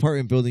 Most Yeah.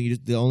 apartment building,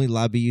 the only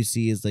lobby you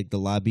see is like the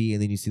lobby,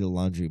 and then you see the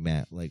laundry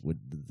mat, like with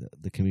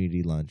the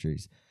community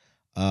laundries.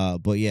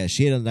 But yeah,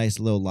 she had a nice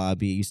little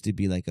lobby. It used to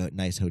be like a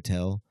nice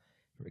hotel.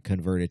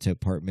 converted to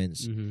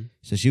apartments. Mm-hmm.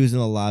 So she was in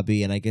the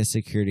lobby, and I guess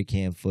security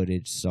cam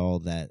footage saw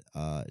that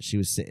she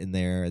was sitting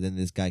there. And then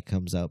this guy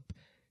comes up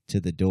to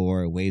the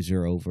door, waves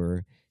her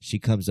over. She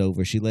comes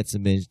over. She lets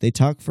him in. They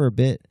talk for a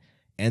bit,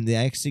 and they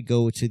actually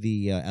go to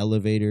the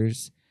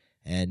elevators.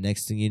 And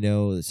next thing you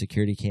know, the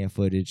security cam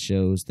footage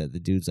shows that the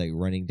dude's like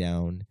running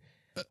down,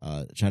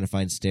 trying to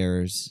find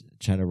stairs,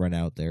 trying to run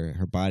out there.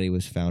 Her body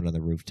was found on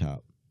the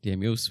rooftop.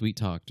 Damn, you sweet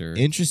talked her.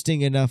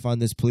 Interesting enough, on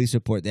this police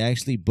report, they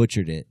actually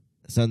butchered it.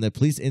 So on the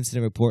police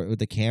incident report with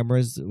the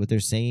cameras, what they're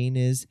saying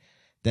is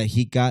that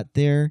he got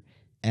there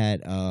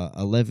at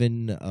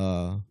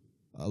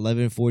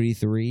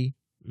 11:43.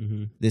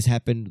 Mm-hmm. This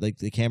happened, like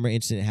the camera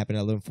incident happened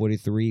at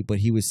 11:43, but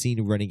he was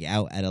seen running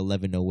out at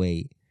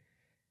 11:08.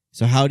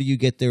 So how do you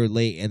get there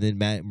late and then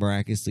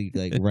miraculously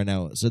like run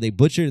out? So they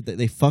butchered,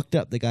 they fucked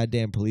up the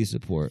goddamn police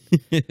report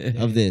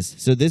of this.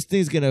 So this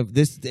thing's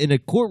this in a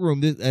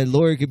courtroom, a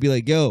lawyer could be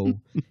like, "Yo,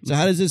 so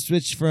how does this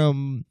switch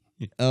from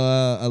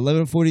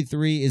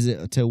 11:43 is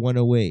it to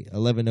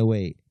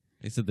 11:08?"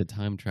 They said the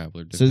time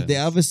traveler. So defense. they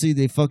obviously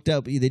they fucked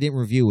up. They didn't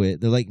review it.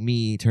 They're like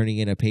me turning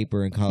in a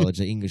paper in college,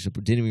 like English,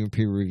 didn't even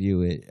peer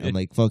review it. I'm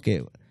like, fuck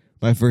it.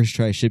 My first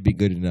try should be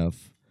good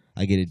enough.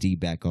 I get a D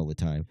back all the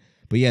time.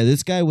 But yeah,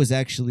 this guy was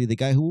actually the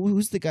guy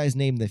who's the guy's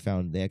name they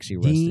found. They actually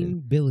arrested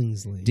Dean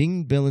Billingsley.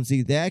 Dean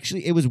Billingsley. They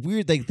actually, it was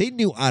weird. Like they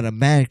knew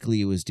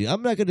automatically it was Dean.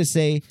 I'm not gonna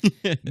say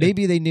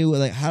maybe they knew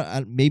like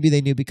how maybe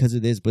they knew because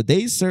of this, but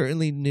they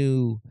certainly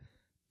knew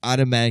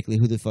automatically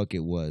who the fuck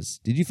it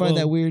was. Did you find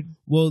that weird?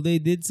 Well, they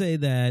did say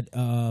that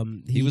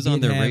he was on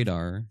did their have-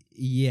 radar.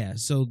 Yeah,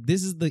 so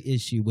this is the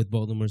issue with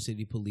Baltimore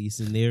City Police,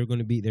 and they're going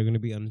to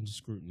be under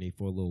scrutiny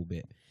for a little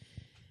bit.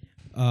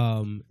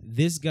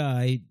 This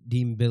guy,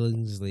 Dean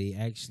Billingsley,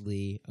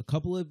 actually a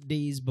couple of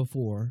days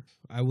before,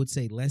 I would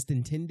say less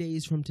than 10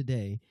 days from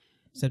today,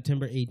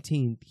 September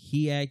 18th,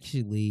 he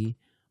actually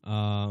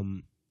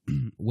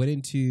went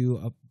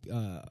into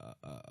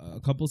a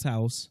couple's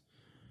house,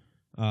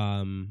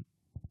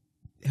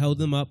 held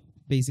them up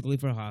basically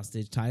for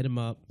hostage, tied them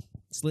up,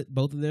 slit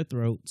both of their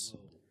throats,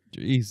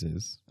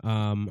 Jesus.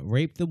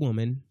 raped the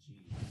woman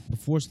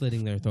before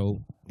slitting their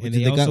throat. And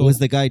Did they the guy, also, was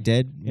the guy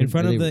dead in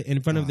front Were of they- the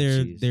in front of Oh,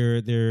 their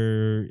jeez.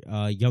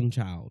 their young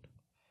child.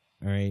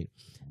 All right,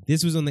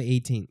 this was on the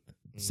 18th,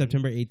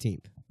 September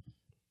 18th.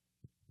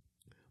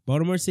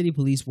 Baltimore City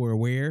Police were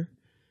aware,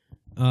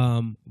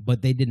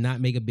 but they did not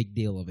make a big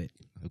deal of it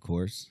Of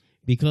course,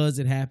 because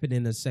it happened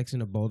in a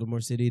section of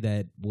Baltimore City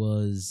that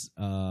was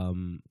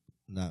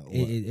not.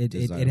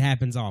 it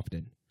happens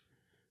often.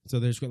 So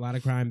there's a lot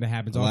of crime that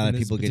happens. A often lot in of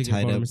this people get particular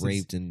tied up, Baltimore City-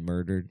 raped, and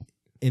murdered.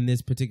 in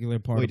this particular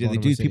part. Wait, of did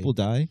Baltimore these City. people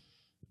die?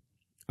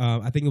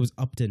 I think it was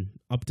Upton.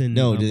 Upton.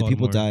 No, did the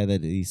people Baltimore. die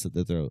that he slit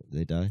their throat?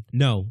 They die?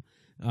 No,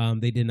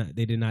 they did not.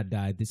 They did not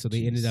die. So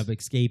they ended up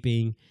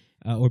escaping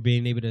or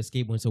being able to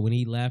escape one. So when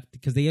he left,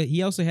 because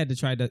he also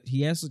tried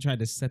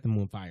to set them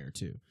on fire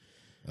too.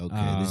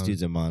 Okay, this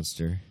dude's a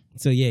monster.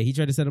 So yeah, he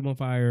tried to set them on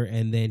fire,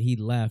 and then he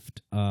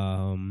left.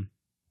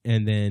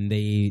 And then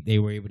they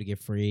were able to get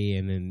free,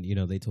 and then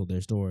they told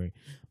their story.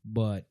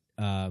 But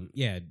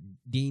yeah,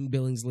 Dean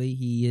Billingsley,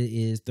 he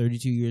is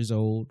 32 years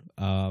old.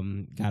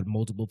 Got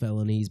multiple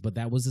felonies, but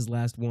that was his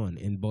last one.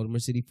 And Baltimore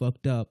City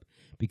fucked up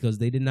because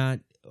they did not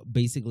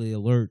basically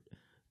alert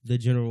the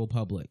general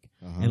public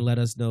and let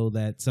us know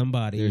that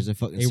somebody, There's a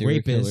fucking a serial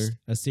rapist, killer.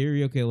 a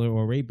serial killer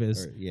or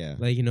rapist, Yeah.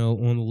 like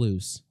on the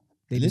loose.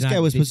 They And did this not- guy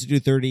was they- supposed to do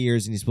 30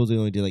 years, and he's supposed to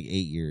only do like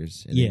 8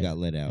 years, and Yeah. he got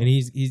let out. and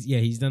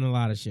he's done a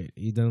lot of shit.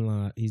 He's done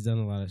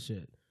a lot of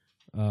shit.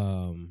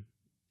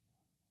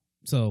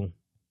 So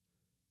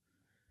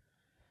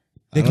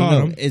I they don't caught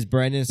know. him. Is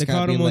Brandon They Scott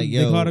caught being him like, they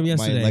yo, caught him my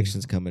yesterday.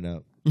 election's coming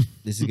up.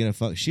 This is going to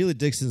fuck. Sheila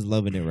Dixon's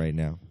loving it right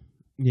now.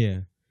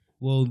 Yeah.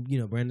 Well,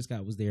 Brandon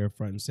Scott was there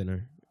front and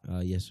center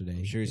yesterday.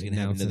 I'm sure he's going to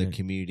have announcing another it.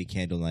 community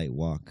candlelight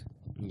walk.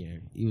 Yeah,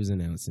 he was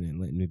announcing it,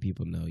 letting the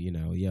people know,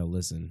 yo,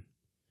 listen,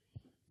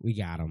 we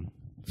got him.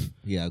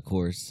 Yeah, of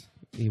course.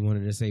 He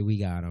wanted to say we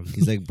got him.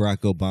 He's like Barack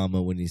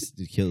Obama when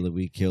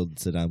we killed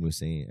Saddam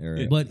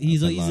Hussein. But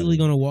he's Bin easily Laden.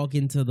 going to walk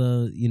into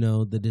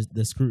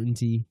the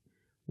scrutiny.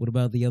 What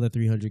about the other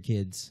 300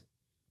 kids?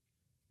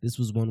 This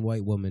was one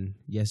white woman.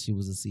 Yes, she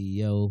was a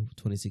CEO,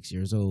 26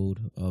 years old,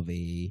 of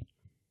a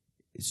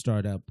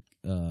startup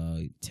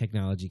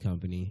technology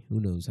company. Who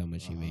knows how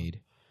much she made?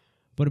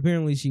 But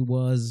apparently she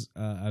was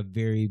a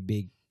very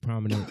big,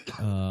 prominent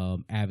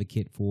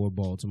advocate for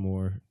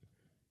Baltimore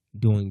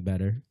doing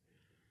better.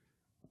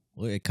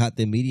 Well, it caught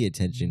the media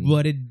attention.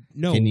 But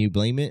Can you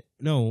blame it?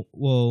 No.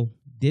 Well,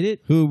 did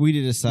it? Who are we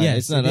to decide? Yes,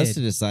 It's not it us did.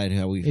 to decide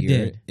how we It hear it.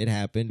 did. It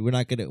happened. We're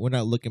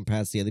not looking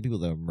past the other people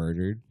that were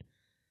murdered.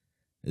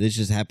 This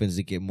just happens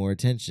to get more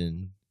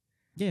attention.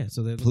 Yeah.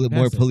 So they're More looking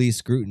past it. police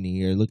scrutiny.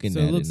 You're looking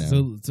at it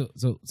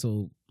now.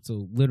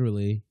 So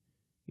literally,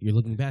 you're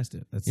looking past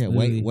it. That's Yeah,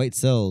 literally- white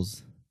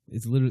sells.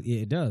 It's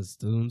literally it does.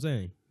 That's what I'm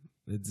saying.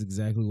 That's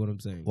exactly what I'm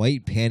saying.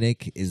 White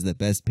panic is the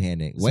best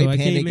panic. So White I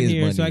panic came in is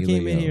here. money. So I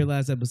came in Leo. here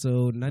last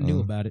episode and I knew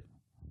about it.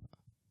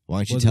 Why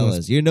don't you Was tell going-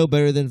 us? You're no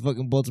better than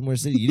fucking Baltimore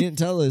City. You didn't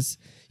tell us.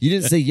 You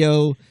didn't say,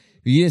 yo,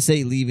 You didn't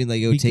say leaving like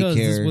yo, take because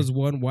care. this was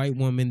one white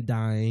woman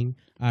dying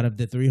out of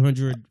the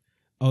 300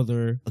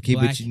 other Okay,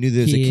 black but you knew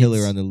there was a kids,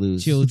 killer on the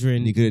loose. children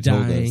And you could have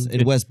told us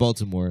dying. in West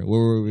Baltimore where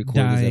we're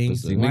recording dying.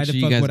 this episode. Make Why sure the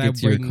you fuck guys would I get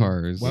to your bring?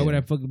 cars. Why would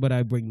I fuck? Would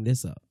I bring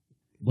this up?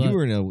 But, You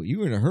were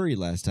in a hurry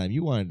last time.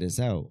 You wanted this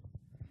out.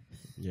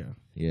 yeah.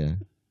 Yeah,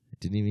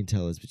 didn't even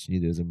tell us, but you knew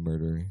there was a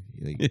murder.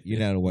 Like, you're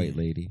not a white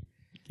lady.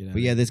 Get out But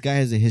of yeah, here. this guy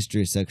has a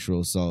history of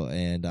sexual assault,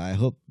 and I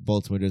hope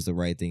Baltimore does the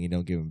right thing and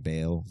don't give him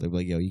bail. They're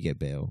like, yo, you get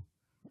bail.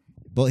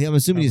 But I'm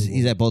assuming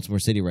he's at Baltimore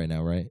City right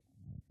now, right?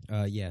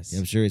 Yes. Yeah,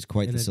 I'm sure he's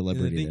quite And the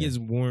celebrity. And the thing there. is,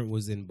 warrant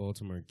was in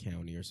Baltimore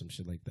County or some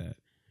shit like that.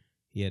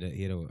 He had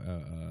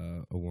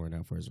a warrant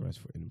out for his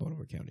arrest in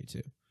Baltimore County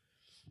too.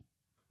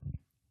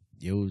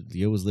 Yo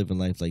was living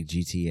life like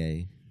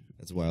GTA.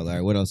 That's wild. All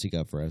right, what else you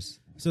got for us?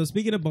 So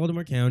speaking of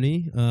Baltimore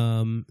County,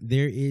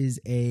 there is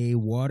a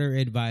water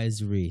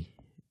advisory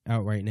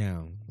out right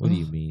now. What do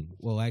you mean?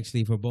 Well,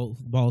 actually, for both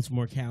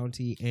Baltimore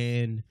County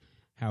and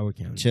Howard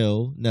County.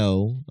 Chill.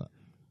 No.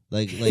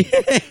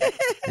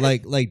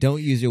 Like,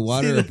 don't use your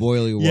water or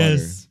boil your water.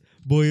 Yes,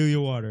 boil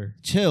your water.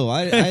 Chill.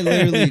 I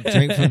literally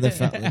drank from the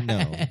fountain.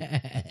 No.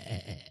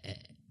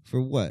 For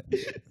what?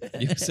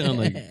 You sound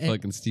like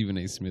fucking Stephen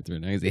A. Smith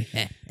right now. He's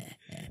like,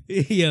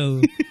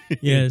 Yo,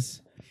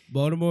 yes.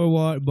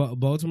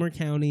 Baltimore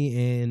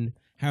County and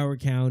Howard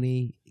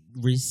County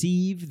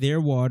receive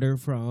their water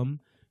from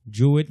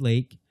Druid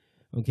Lake.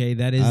 Okay,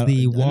 that is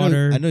the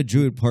water. I know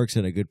Druid Park's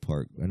at a good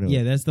park. I know.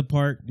 Yeah, that's the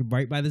park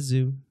right by the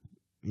zoo.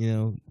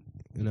 You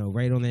know,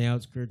 right on the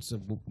outskirts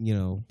of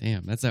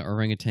damn, that's that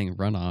orangutan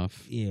runoff.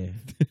 Yeah.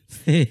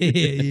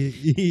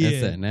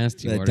 That's that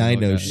nasty That water.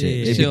 dino y'all got. shit.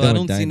 Yeah. They be Chill, I throwing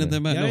don't see dino. nothing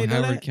about Y'all no ain't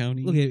know Howard that?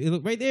 County.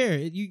 Look right there.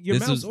 Your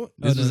This mouse.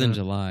 was in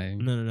July.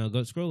 No.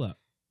 Go scroll up.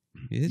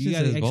 It You just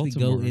gotta says actually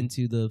Baltimore. go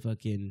into the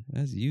fucking.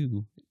 That's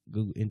you.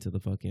 Go into the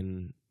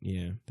fucking.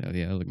 Yeah. That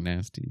look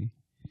nasty.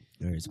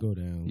 All right, scroll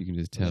down. You can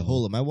just Yeah, tell.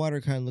 hold on, my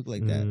water kind of looked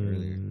like that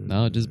earlier.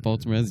 No, just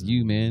Baltimore. That's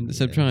you, man.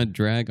 Stop Yeah. trying to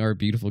drag our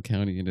beautiful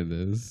county into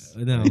this.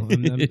 No,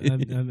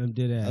 I'm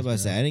dead ass. I was about to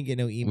say I didn't get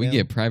no email. We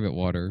get private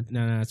water.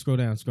 No, scroll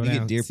down. You get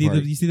down. Deer See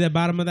Park. you see that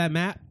bottom of that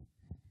map?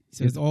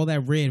 So it's all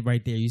that red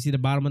right there. You see the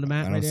bottom of the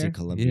map I don't right see there?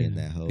 Columbia in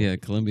that hole. Yeah,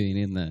 Columbia ain't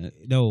in that.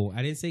 No,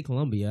 I didn't say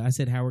Columbia. I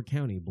said Howard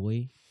County,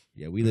 boy.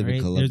 Yeah, we live All in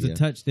right? Columbia. There's a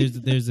touch.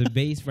 There's a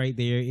base right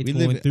there. It's We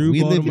going live- through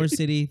we live- Baltimore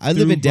City. I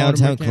live through in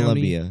downtown Baltimore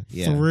County, Columbia.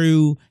 Yeah.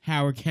 Through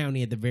Howard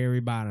County at the very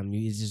bottom.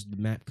 It's just the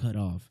map cut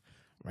off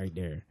right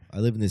there. I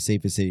live in the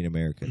safest city in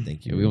America.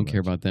 Thank you. Yeah, we very don't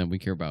care much. about them. We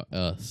care about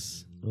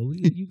us. Oh,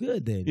 you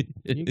good then?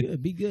 You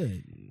good? Be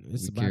good.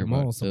 It's We about care a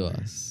mall about somewhere.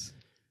 us.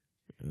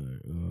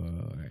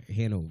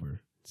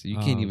 Hanover. So you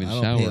can't even I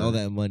don't shower. pay all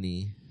that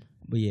money.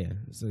 But yeah,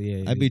 so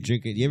yeah. I'd be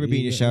drinking. You ever be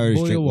in your Yeah, shower to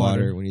boil drink your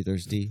water. water. When you're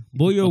thirsty?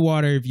 Boil your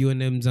water if you in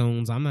them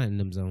zones. I'm not in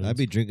them zones. I'd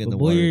be drinking But the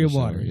boil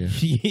water. in your the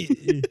shower,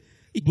 water.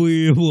 yeah. Boil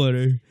your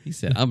water. He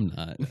said, "I'm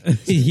not."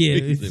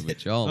 Yeah,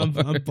 But y'all I'm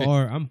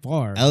are. I'm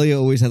far. Elliot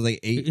always has like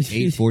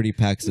 840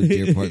 packs of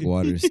Deer Park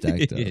water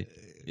stacked up.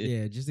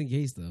 Yeah, just in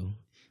case though.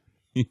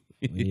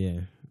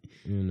 Yeah,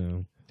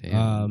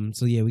 Damn.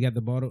 So yeah, we got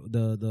the bottle,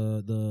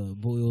 the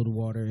boiled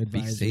water Be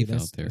advisory. safe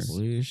out there.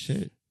 Boil your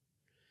shit.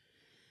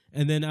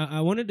 And then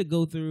I wanted to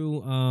go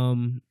through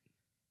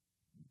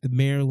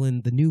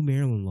the new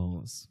Maryland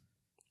laws.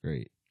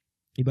 Great.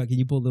 Can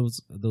you pull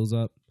those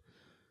up?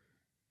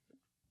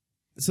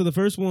 So the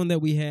first one that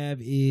we have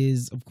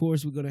is, of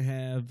course, we're gonna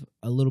have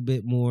a little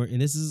bit more, and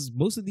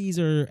most of these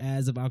are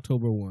as of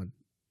October 1.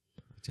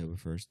 October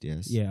 1st.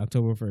 Yes. Yeah,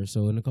 October 1st.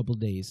 So in a couple of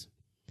days.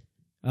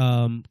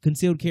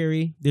 Concealed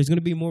carry. There's going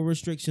to be more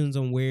restrictions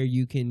on where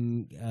you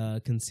can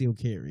conceal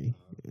carry.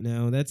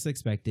 Now, that's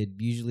expected.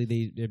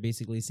 Usually they're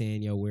basically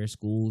saying, where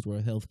schools, where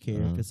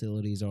healthcare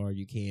facilities are,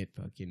 you can't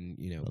fucking,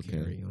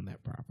 carry on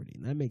that property.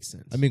 And that makes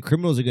sense. I mean,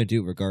 criminals are going to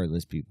do it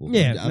regardless, people.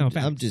 Yeah, I'm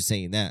facts. just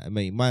saying that. I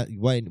mean,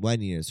 why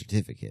need a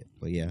certificate?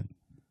 But yeah.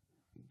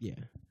 Yeah.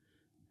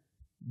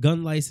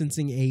 Gun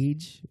licensing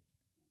age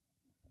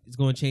is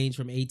going to change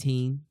from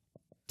 18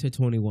 to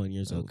 21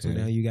 years old. So Okay.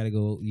 now you got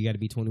to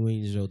be 21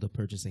 years old to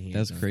purchase a handgun.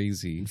 That's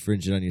crazy.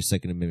 Infringing on your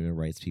Second Amendment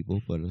rights,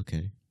 people, but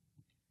okay.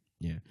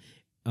 Yeah.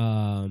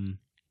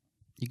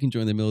 You can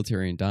join the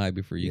military and die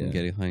before you can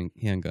Yeah. get a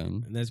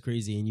handgun. And that's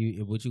crazy. And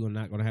you're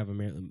not going to have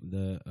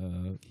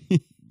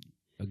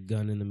a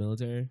gun in the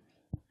military?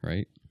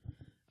 Right?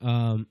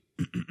 And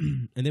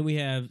then we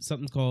have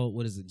something called,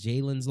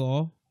 Jalen's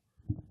Law.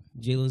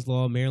 Jalen's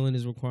Law. Maryland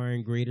is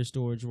requiring greater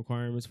storage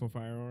requirements for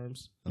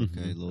firearms.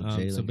 Okay, little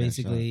Jalen. So got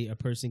basically, a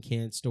person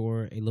can't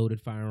store a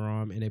loaded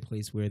firearm in a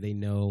place where they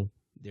know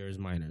there's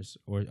minors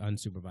or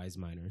unsupervised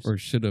minors. Or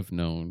should have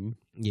known.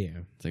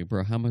 Yeah. It's like,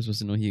 bro, how am I supposed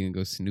to know he can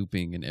go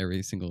snooping in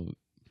every single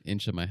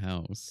inch of my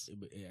house?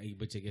 But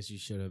I guess you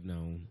should have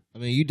known. I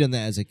mean, you done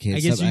that as a kid. I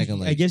guess Stop acting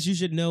like. I guess you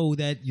should know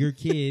that your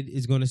kid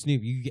is going to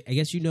snoop. I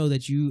guess you know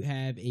that you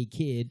have a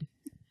kid,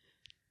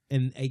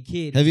 and a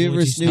kid. Have is you going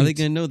ever to snooped? How are they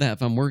going to know that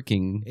if I'm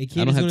working? A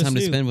kid I don't is have gonna time to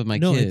snoop. spend with my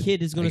No, a kid.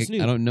 kid is gonna Like,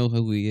 snoop. I don't know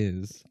who he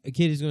is. A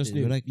kid is going to Yeah,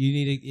 snoop. but You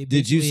need to.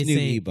 Did you basically it's snoop,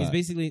 saying- Ebot? It's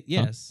basically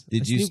yes.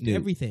 Did I you snooped snoop?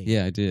 everything?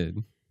 Yeah, I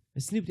did. I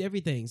snooped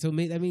everything. So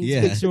that means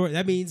Yeah. make sure.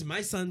 That means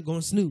my son's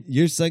gonna snoop.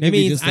 Your son That could be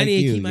means just I like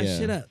need you. to keep my yeah.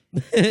 shit up.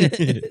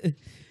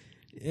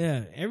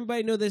 Yeah,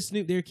 everybody know that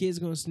Snoop. Their kid's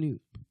gonna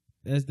snoop.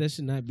 That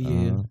should not be.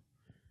 Uh-huh.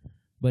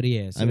 But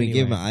yeah, so I mean,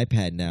 give him anyway. an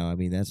iPad now. I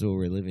mean, that's what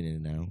we're living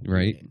in now.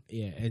 Right.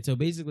 Yeah, and so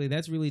basically,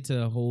 that's really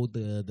to hold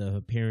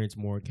the parents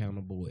more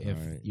accountable if All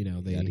right. they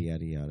Yada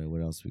yada yada.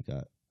 What else we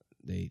got?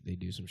 they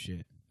do some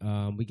shit.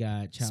 We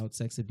got child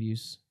sex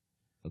abuse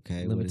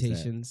Okay, what is that?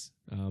 limitations.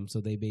 So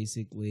they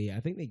basically, I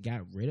think they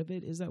got rid of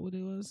it. Is that what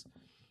it was?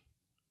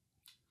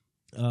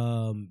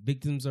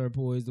 Victims are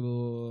poised.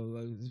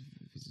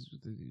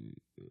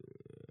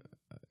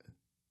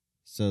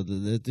 So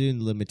they're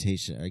doing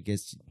limitation. I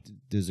guess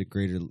there's a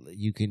greater.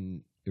 You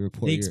can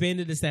report. They your-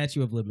 expanded the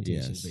statute of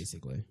limitations Yes.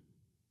 basically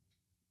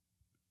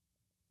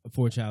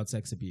for child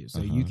sex abuse.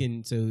 So Uh-huh. you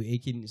can, so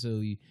it can, so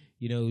you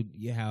know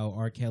how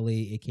R.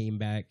 Kelly, it came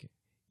back,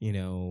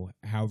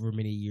 however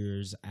many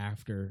years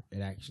after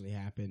it actually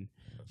happened.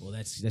 Well,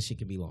 that shit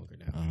can be longer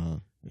now. Uh-huh.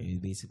 It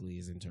basically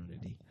is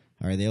eternity.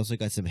 All right. They also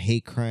got some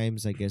hate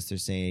crimes. I guess they're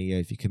saying, yeah,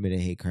 if you commit a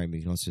hate crime,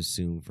 you can also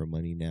sue for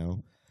money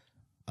now.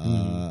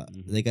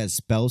 They got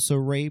spousal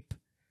rape.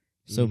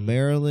 So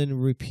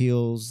Maryland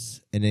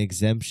repeals an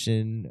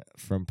exemption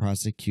from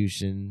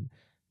prosecution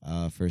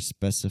for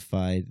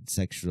specified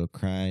sexual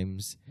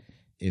crimes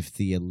if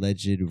the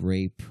alleged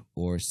rape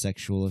or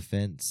sexual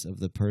offense of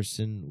the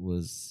person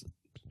was.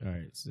 All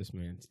right, so this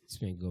man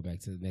go back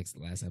to the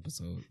last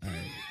episode. All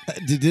right,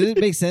 Did it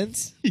make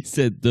sense? He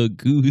said the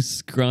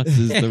goose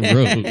crosses the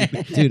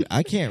road. Dude,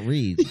 I can't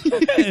read.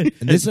 And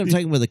this is what I'm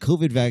talking about. The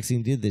COVID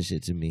vaccine did this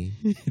shit to me.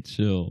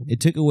 Chill. It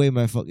took away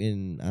my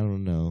fucking, I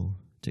don't know,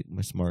 took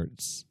my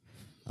smarts.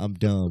 I'm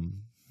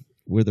dumb.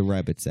 Where the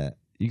rabbits at?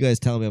 You guys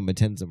telling me I'm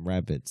attending some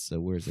rabbits, so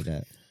where's it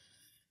at?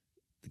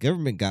 The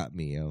government got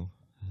me, yo.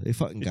 They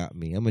fucking got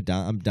me.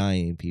 I'm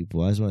dying,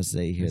 people. I just want to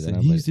say here that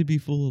I'm he like, used to be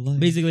full of life.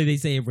 basically they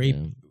say rape,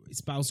 Yeah.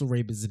 spousal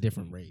rape is a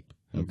different rape.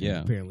 okay.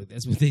 Yeah. Apparently,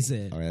 that's what they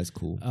said. All right, that's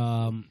cool.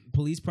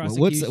 Police Well,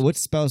 prosecution. what's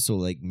spousal?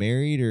 Like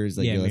married or is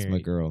like, Yeah, yo, that's my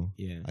married. girl.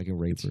 Yeah, I can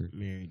rape her.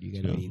 married.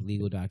 You gotta need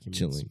legal documents.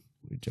 Chilling.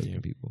 We're joking, Yeah.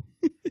 people.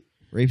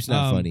 Rape's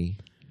not funny.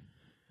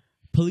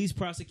 Police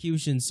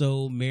prosecution.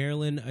 So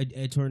Maryland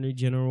Attorney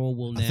General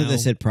will now. I thought they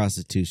said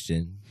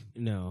prostitution.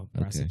 No,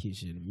 Okay.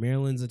 prosecution.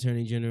 Maryland's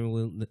Attorney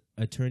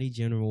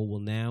General will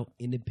now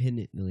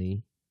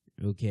independently,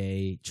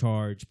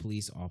 charge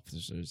police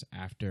officers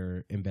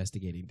after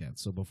investigating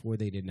deaths. So before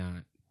they did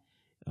not,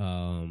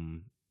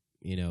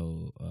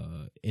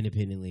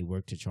 independently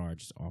work to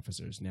charge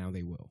officers. Now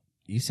they will.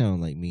 You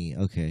sound like me.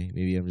 Okay,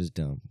 maybe I'm just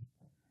dumb.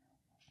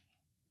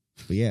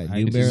 But yeah,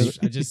 I New Maryland.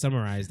 just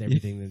summarized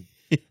everything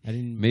that I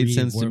didn't Made read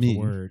sense word to me. for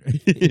word.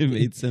 It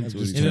made sense. I'm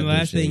just And the trying to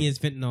last thing shade. is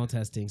fentanyl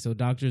testing. So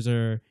doctors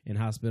and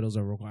hospitals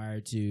are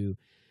required to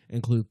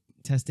include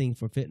testing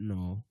for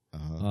fentanyl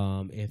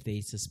if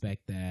they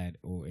suspect that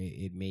or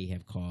it may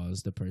have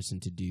caused the person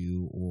to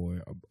do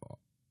or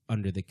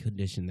under the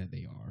condition that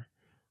they are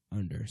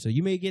under. So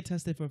you may get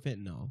tested for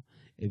fentanyl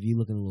if you're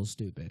looking a little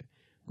stupid.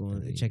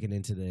 Checking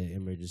into the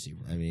emergency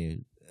room. I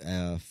mean,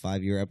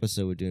 5-year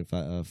episode, we're doing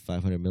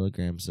 500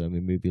 milligrams, so I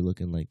mean, maybe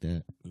looking like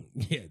that.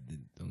 Yeah,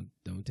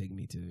 don't take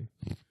me to.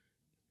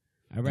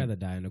 I'd rather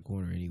die in a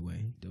corner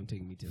anyway. Don't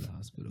take me to the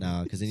hospital.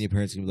 Nah, because then your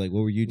parents can be like,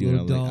 "What were you doing?"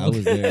 I'm Little like, "I dog.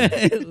 was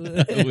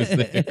there." I was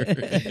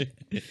there.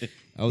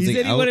 I was He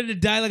said he wanted to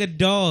die like a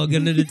dog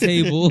under the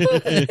table.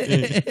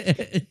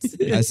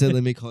 I said,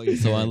 "Let me call you."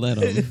 So I let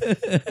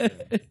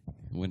him.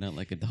 Went out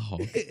like a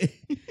dog.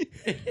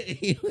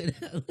 He went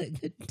out like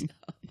a dog.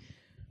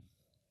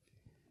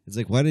 It's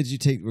like, why did you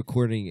take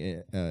recording?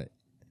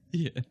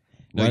 Yeah.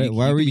 No, Why you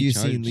were can be you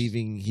seen charged.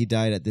 leaving? He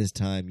died at this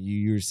time.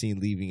 You were seen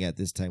leaving at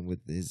this time with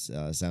his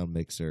sound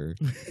mixer,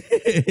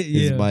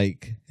 his Yeah.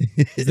 mic.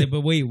 He's like,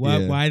 but wait, why?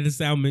 Yeah. Why the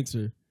sound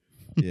mixer?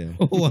 Yeah.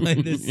 Why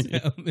the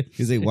sound mixer?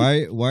 He's like,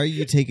 why are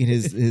you taking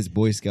his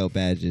Boy Scout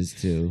badges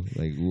too?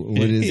 Like,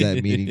 what is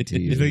that meaning to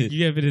He's you? like,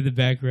 you have it in the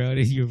background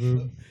in your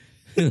room.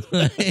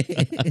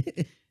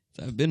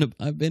 I've been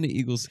an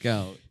Eagle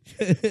Scout.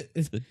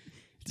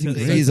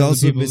 He's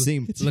also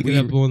missing. Look it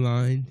up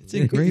online. It's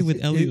engraved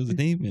with Elio's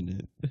name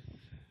in it.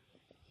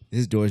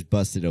 His door's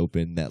busted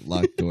open. That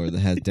locked door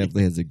that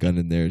definitely has a gun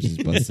in there is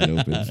just busted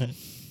open.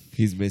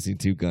 He's missing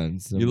 2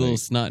 guns. I'm You little like,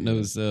 snot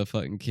nosed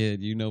fucking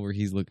kid. You know where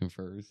he's looking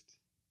first.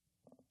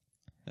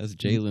 That's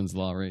Jalen's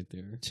law right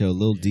there. So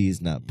Lil D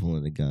is not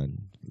pulling a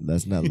gun.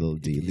 That's not Lil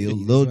D.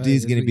 Lil D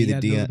is gonna be the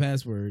Deion.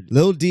 Password.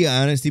 Lil D,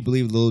 I honestly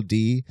believe Lil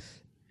D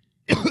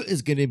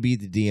is gonna be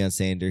the Deion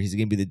Sanders. He's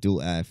gonna be the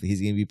dual athlete.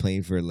 He's gonna be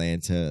playing for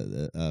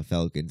Atlanta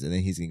Falcons, and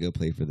then he's gonna go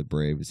play for the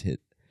Braves.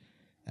 Hit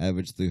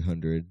average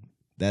 300.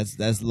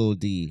 That's Lil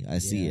D. I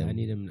see him. I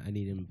need him. You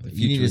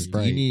need, Future to,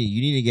 bright. you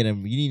need to get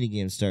him. You need to get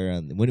him started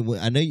on. When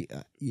I know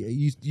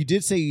you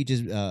did say you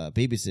just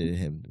babysitted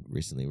him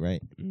recently,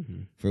 right?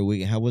 Mm-hmm. For a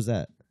week. How was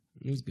that?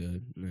 It was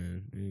good,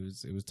 man.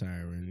 It was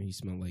tiring. He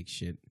smelled like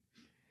shit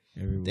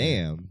everywhere.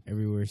 Damn,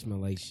 Everywhere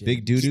smelled like shit.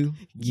 big doo doo.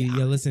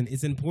 Yeah, listen.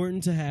 It's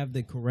important to have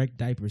the correct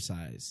diaper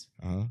size.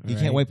 He All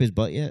can't right. wipe his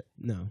butt yet.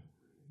 No,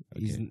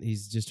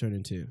 He's just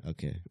turning 2.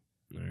 Okay.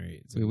 All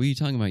right. So Wait, what are you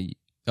talking about?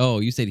 Oh,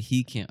 you said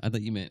he can't. I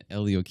thought you meant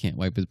Elio can't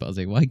wipe his butt. I was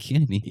like, why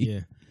can't he? yeah.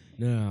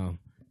 No.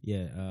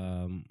 Yeah.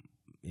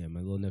 Yeah. My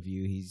little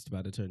nephew, he's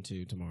about to turn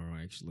 2 tomorrow,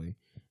 actually.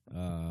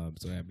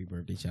 So happy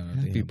birthday! Shout out to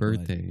him. Happy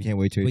birthday. Can't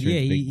wait till he But turns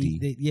yeah,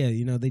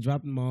 Big D. they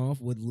dropped him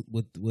off with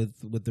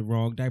the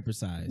wrong diaper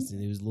size,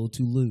 and it was a little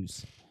too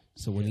loose.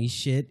 So when he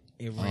shit,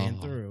 it ran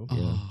through.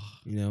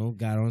 Oh.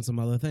 Got on some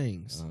other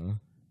things, Uh-huh.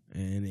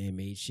 and it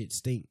made shit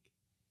stink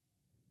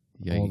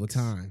Yikes. all the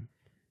time.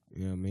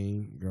 You know what I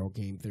mean? Girl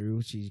came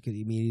through, she could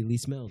immediately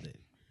smelled it.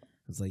 I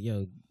was like,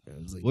 yo,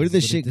 Where did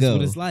the shit this is go?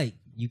 what it's like.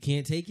 You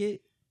can't take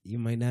it. You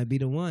might not be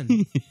the one.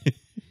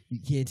 You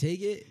can't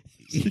take it.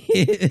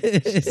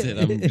 She said,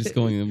 "I'm just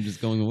going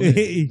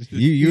away."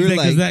 You were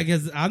like,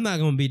 because I'm not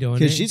gonna be doing it.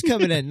 because she's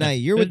coming at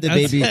night. You're with the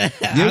baby.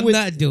 I'm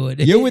not doing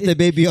it. You're with the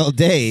baby all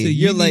day. So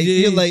you're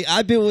need to- like,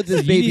 I've been with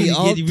this You baby need to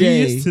all get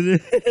day. used to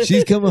this.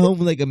 She's coming home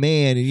like a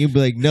man, and you'd be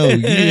like, no, you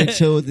need to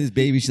chill with this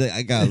baby. She's like,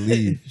 I gotta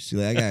leave. She's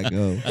like, I gotta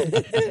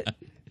go.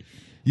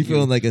 You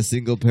feeling like a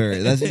single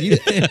parent? That's what you.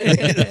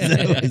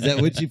 Is that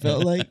what you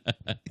felt like?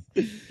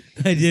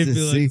 I did To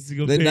feel see- like a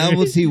single the parent.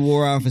 novelty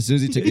wore off as soon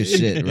as he took a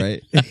shit,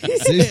 right?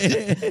 As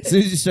soon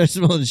as you start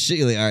smelling shit,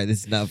 you're like, all right,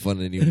 this is not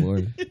fun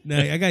anymore. No,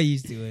 I got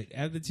used to it.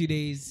 After 2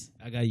 days,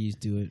 I got used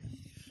to it.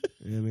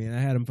 You know what I mean? I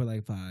had him for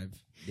like 5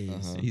 days.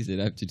 Uh-huh. He said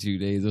after 2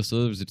 days.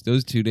 So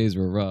those 2 days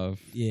were rough.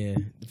 Yeah,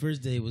 the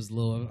first day was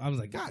low. I was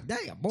like, God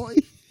damn, boy,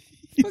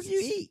 what you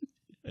eat?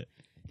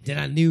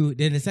 Then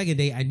the second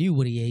day I knew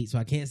what he ate, so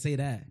I can't say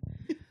that.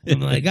 I'm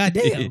like, God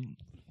damn.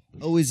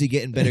 Oh, is he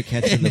getting better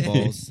catching the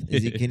balls?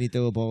 Can he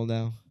throw a ball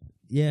now?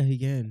 Yeah, he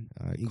can.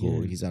 All right, He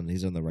cool. can. He's on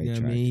the right You know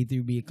what track. I mean? He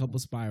threw me a couple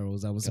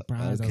spirals. I was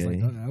surprised. Okay. I was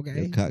like, oh,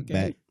 okay. He'll cock okay.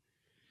 back.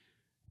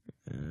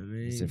 I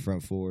mean, It's in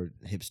front forward,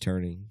 hips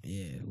turning.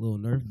 yeah, a little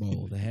Nerf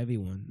ball, the heavy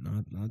one,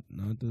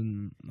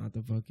 not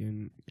the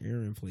fucking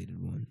air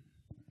inflated one.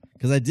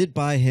 Because I did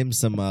buy him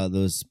some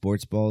those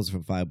sports balls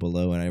from Five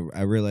Below, and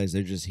I realized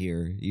they're just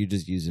here. You're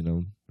just using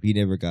them. He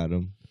never got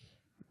them.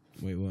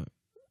 Wait, what?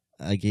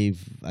 I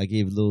gave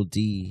little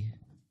D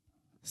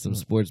some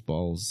sports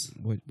balls.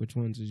 Which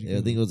ones did you?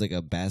 I think it was like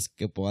a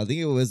basketball. I think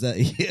it was that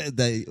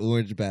that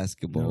orange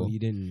basketball. No, you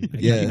didn't. I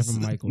got Yes. that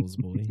from Michael's,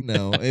 boy.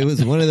 No, it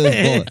was one of those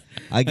balls.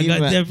 I gave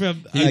him. that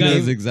from. He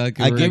knows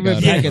exactly I where gave him a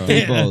got pack it of from.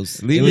 3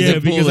 balls. Leave It was it a to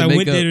because pull I and went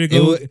make there up. to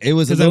go. It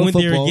was a 'cause I little went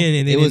there football. again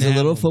and they It was a didn't have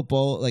little them.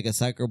 football, like a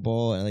soccer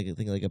ball, and I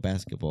think like a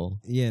basketball.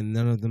 Yeah,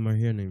 none of them are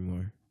here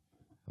anymore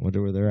I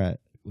wonder where they're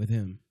at. with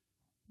him.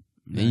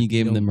 And you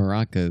gave him the don't-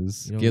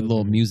 maracas. you don't Get a little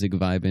remember- music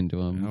vibe into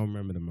I him. don't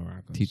remember the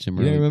Morocco. Teach him.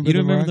 You don't early. remember You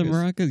don't the remember the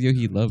maracas? maracas? Yo,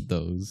 he loved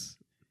those.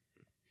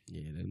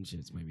 Yeah, them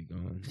shits might be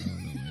gone. I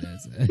don't know where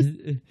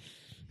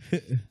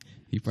that's at.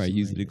 He probably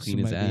used it to clean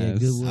his somebody had ass.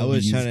 Goodwill. I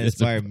was He trying to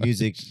used it inspire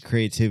music,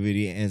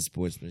 creativity, and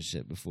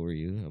sportsmanship before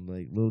you. I'm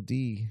like, Lil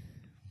D,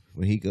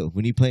 when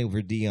he playing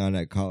for Dion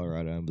at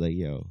Colorado, I'm like,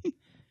 yo,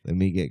 let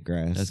me get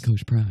grass. That's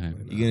Coach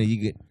Prime. You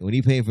get when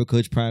he playing for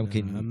Coach Prime.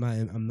 Can I'm not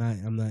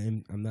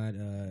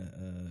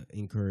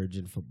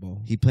encouraging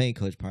football. he playing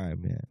Coach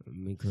Prime? Yeah.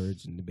 I'm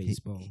encouraging the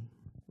baseball.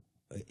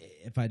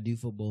 If I do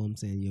football, I'm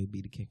saying yo,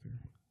 be the kicker.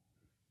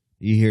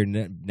 You hear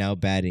now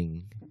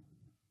batting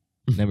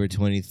number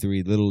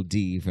 23, Little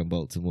D from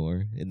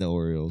Baltimore in the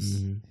Orioles.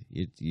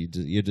 Mm-hmm.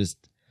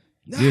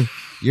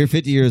 You're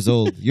 50 years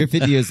old. You're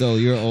 50 years old.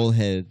 You're an old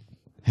head,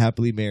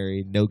 happily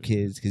married, no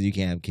kids because you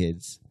can't have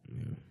kids.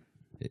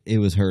 Yeah. It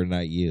was her,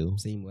 not you.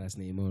 Same last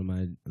name on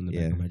the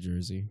Yeah. back of my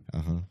jersey.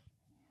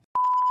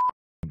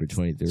 Number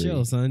 23.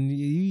 Chill, son.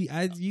 You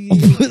Let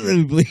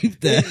me believe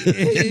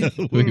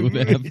that. Wait, what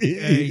happened?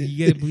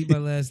 you gotta believe my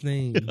last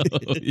name.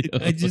 Oh, yo.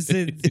 I just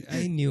said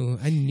I knew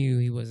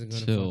he wasn't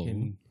gonna Chill.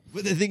 fucking.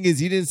 But the thing is,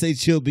 you didn't say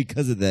chill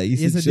because of that. You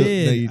Yes, I said chill.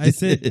 did. No, you I did.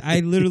 said I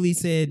literally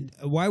said,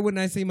 why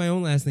wouldn't I say my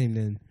own last name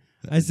then?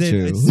 I said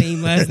True.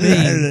 same last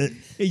name.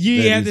 You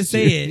That didn't have to is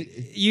say true.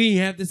 it. You didn't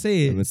have to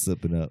say I'm it.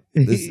 slipping up.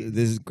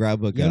 This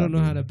grabba got You don't know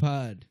me. how to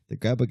pod. The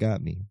grabba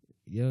got me.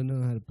 You don't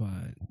know how to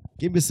pod.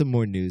 Give me some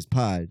more news.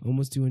 Pod.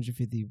 Almost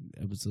 250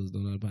 episodes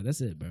don't know how to pod.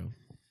 That's it, bro.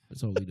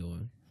 That's all we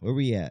doing. Where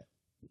we at?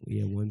 We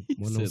have one He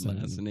said last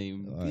 107.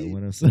 name. All right,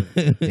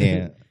 107.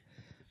 Damn.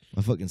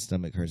 My fucking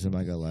stomach hurts. I'm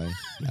not gonna lie.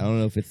 I don't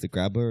know if it's the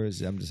grabba or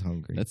I'm just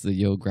hungry. That's the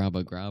yo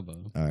grabba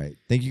grabba. All right.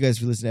 Thank you guys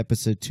for listening to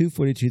episode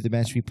 242 of the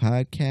Match Me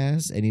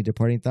Podcast. Any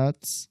departing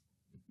thoughts?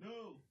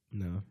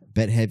 No.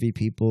 Bet heavy,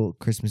 people.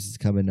 Christmas is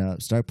coming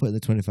up. Start putting the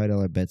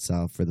 $25 bets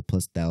out for the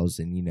plus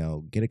 1,000. You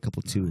know, get a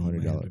couple You might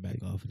have to $200. back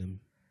off of them.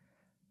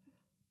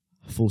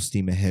 Full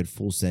steam ahead,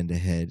 full send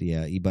ahead.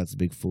 Yeah, Ebot's a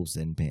big full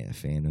send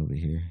fan over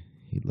here.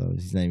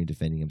 He's not even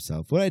defending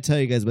himself. What did I tell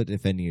you guys about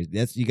defending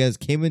yourself? You guys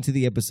came into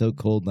the episode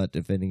cold, not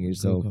defending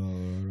yourself,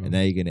 and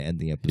now you're gonna end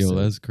the episode. Yo,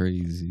 that's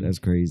crazy. That's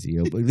crazy.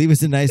 Yo. But leave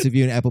us a nice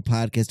review on Apple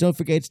Podcasts. Don't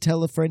forget to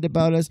tell a friend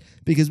about us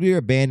because we are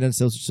banned on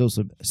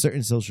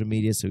certain social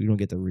media, so we don't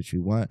get the reach we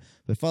want.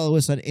 But follow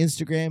us on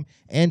Instagram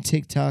and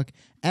TikTok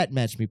at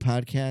Match Me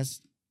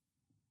Podcast.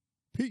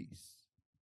 Peace.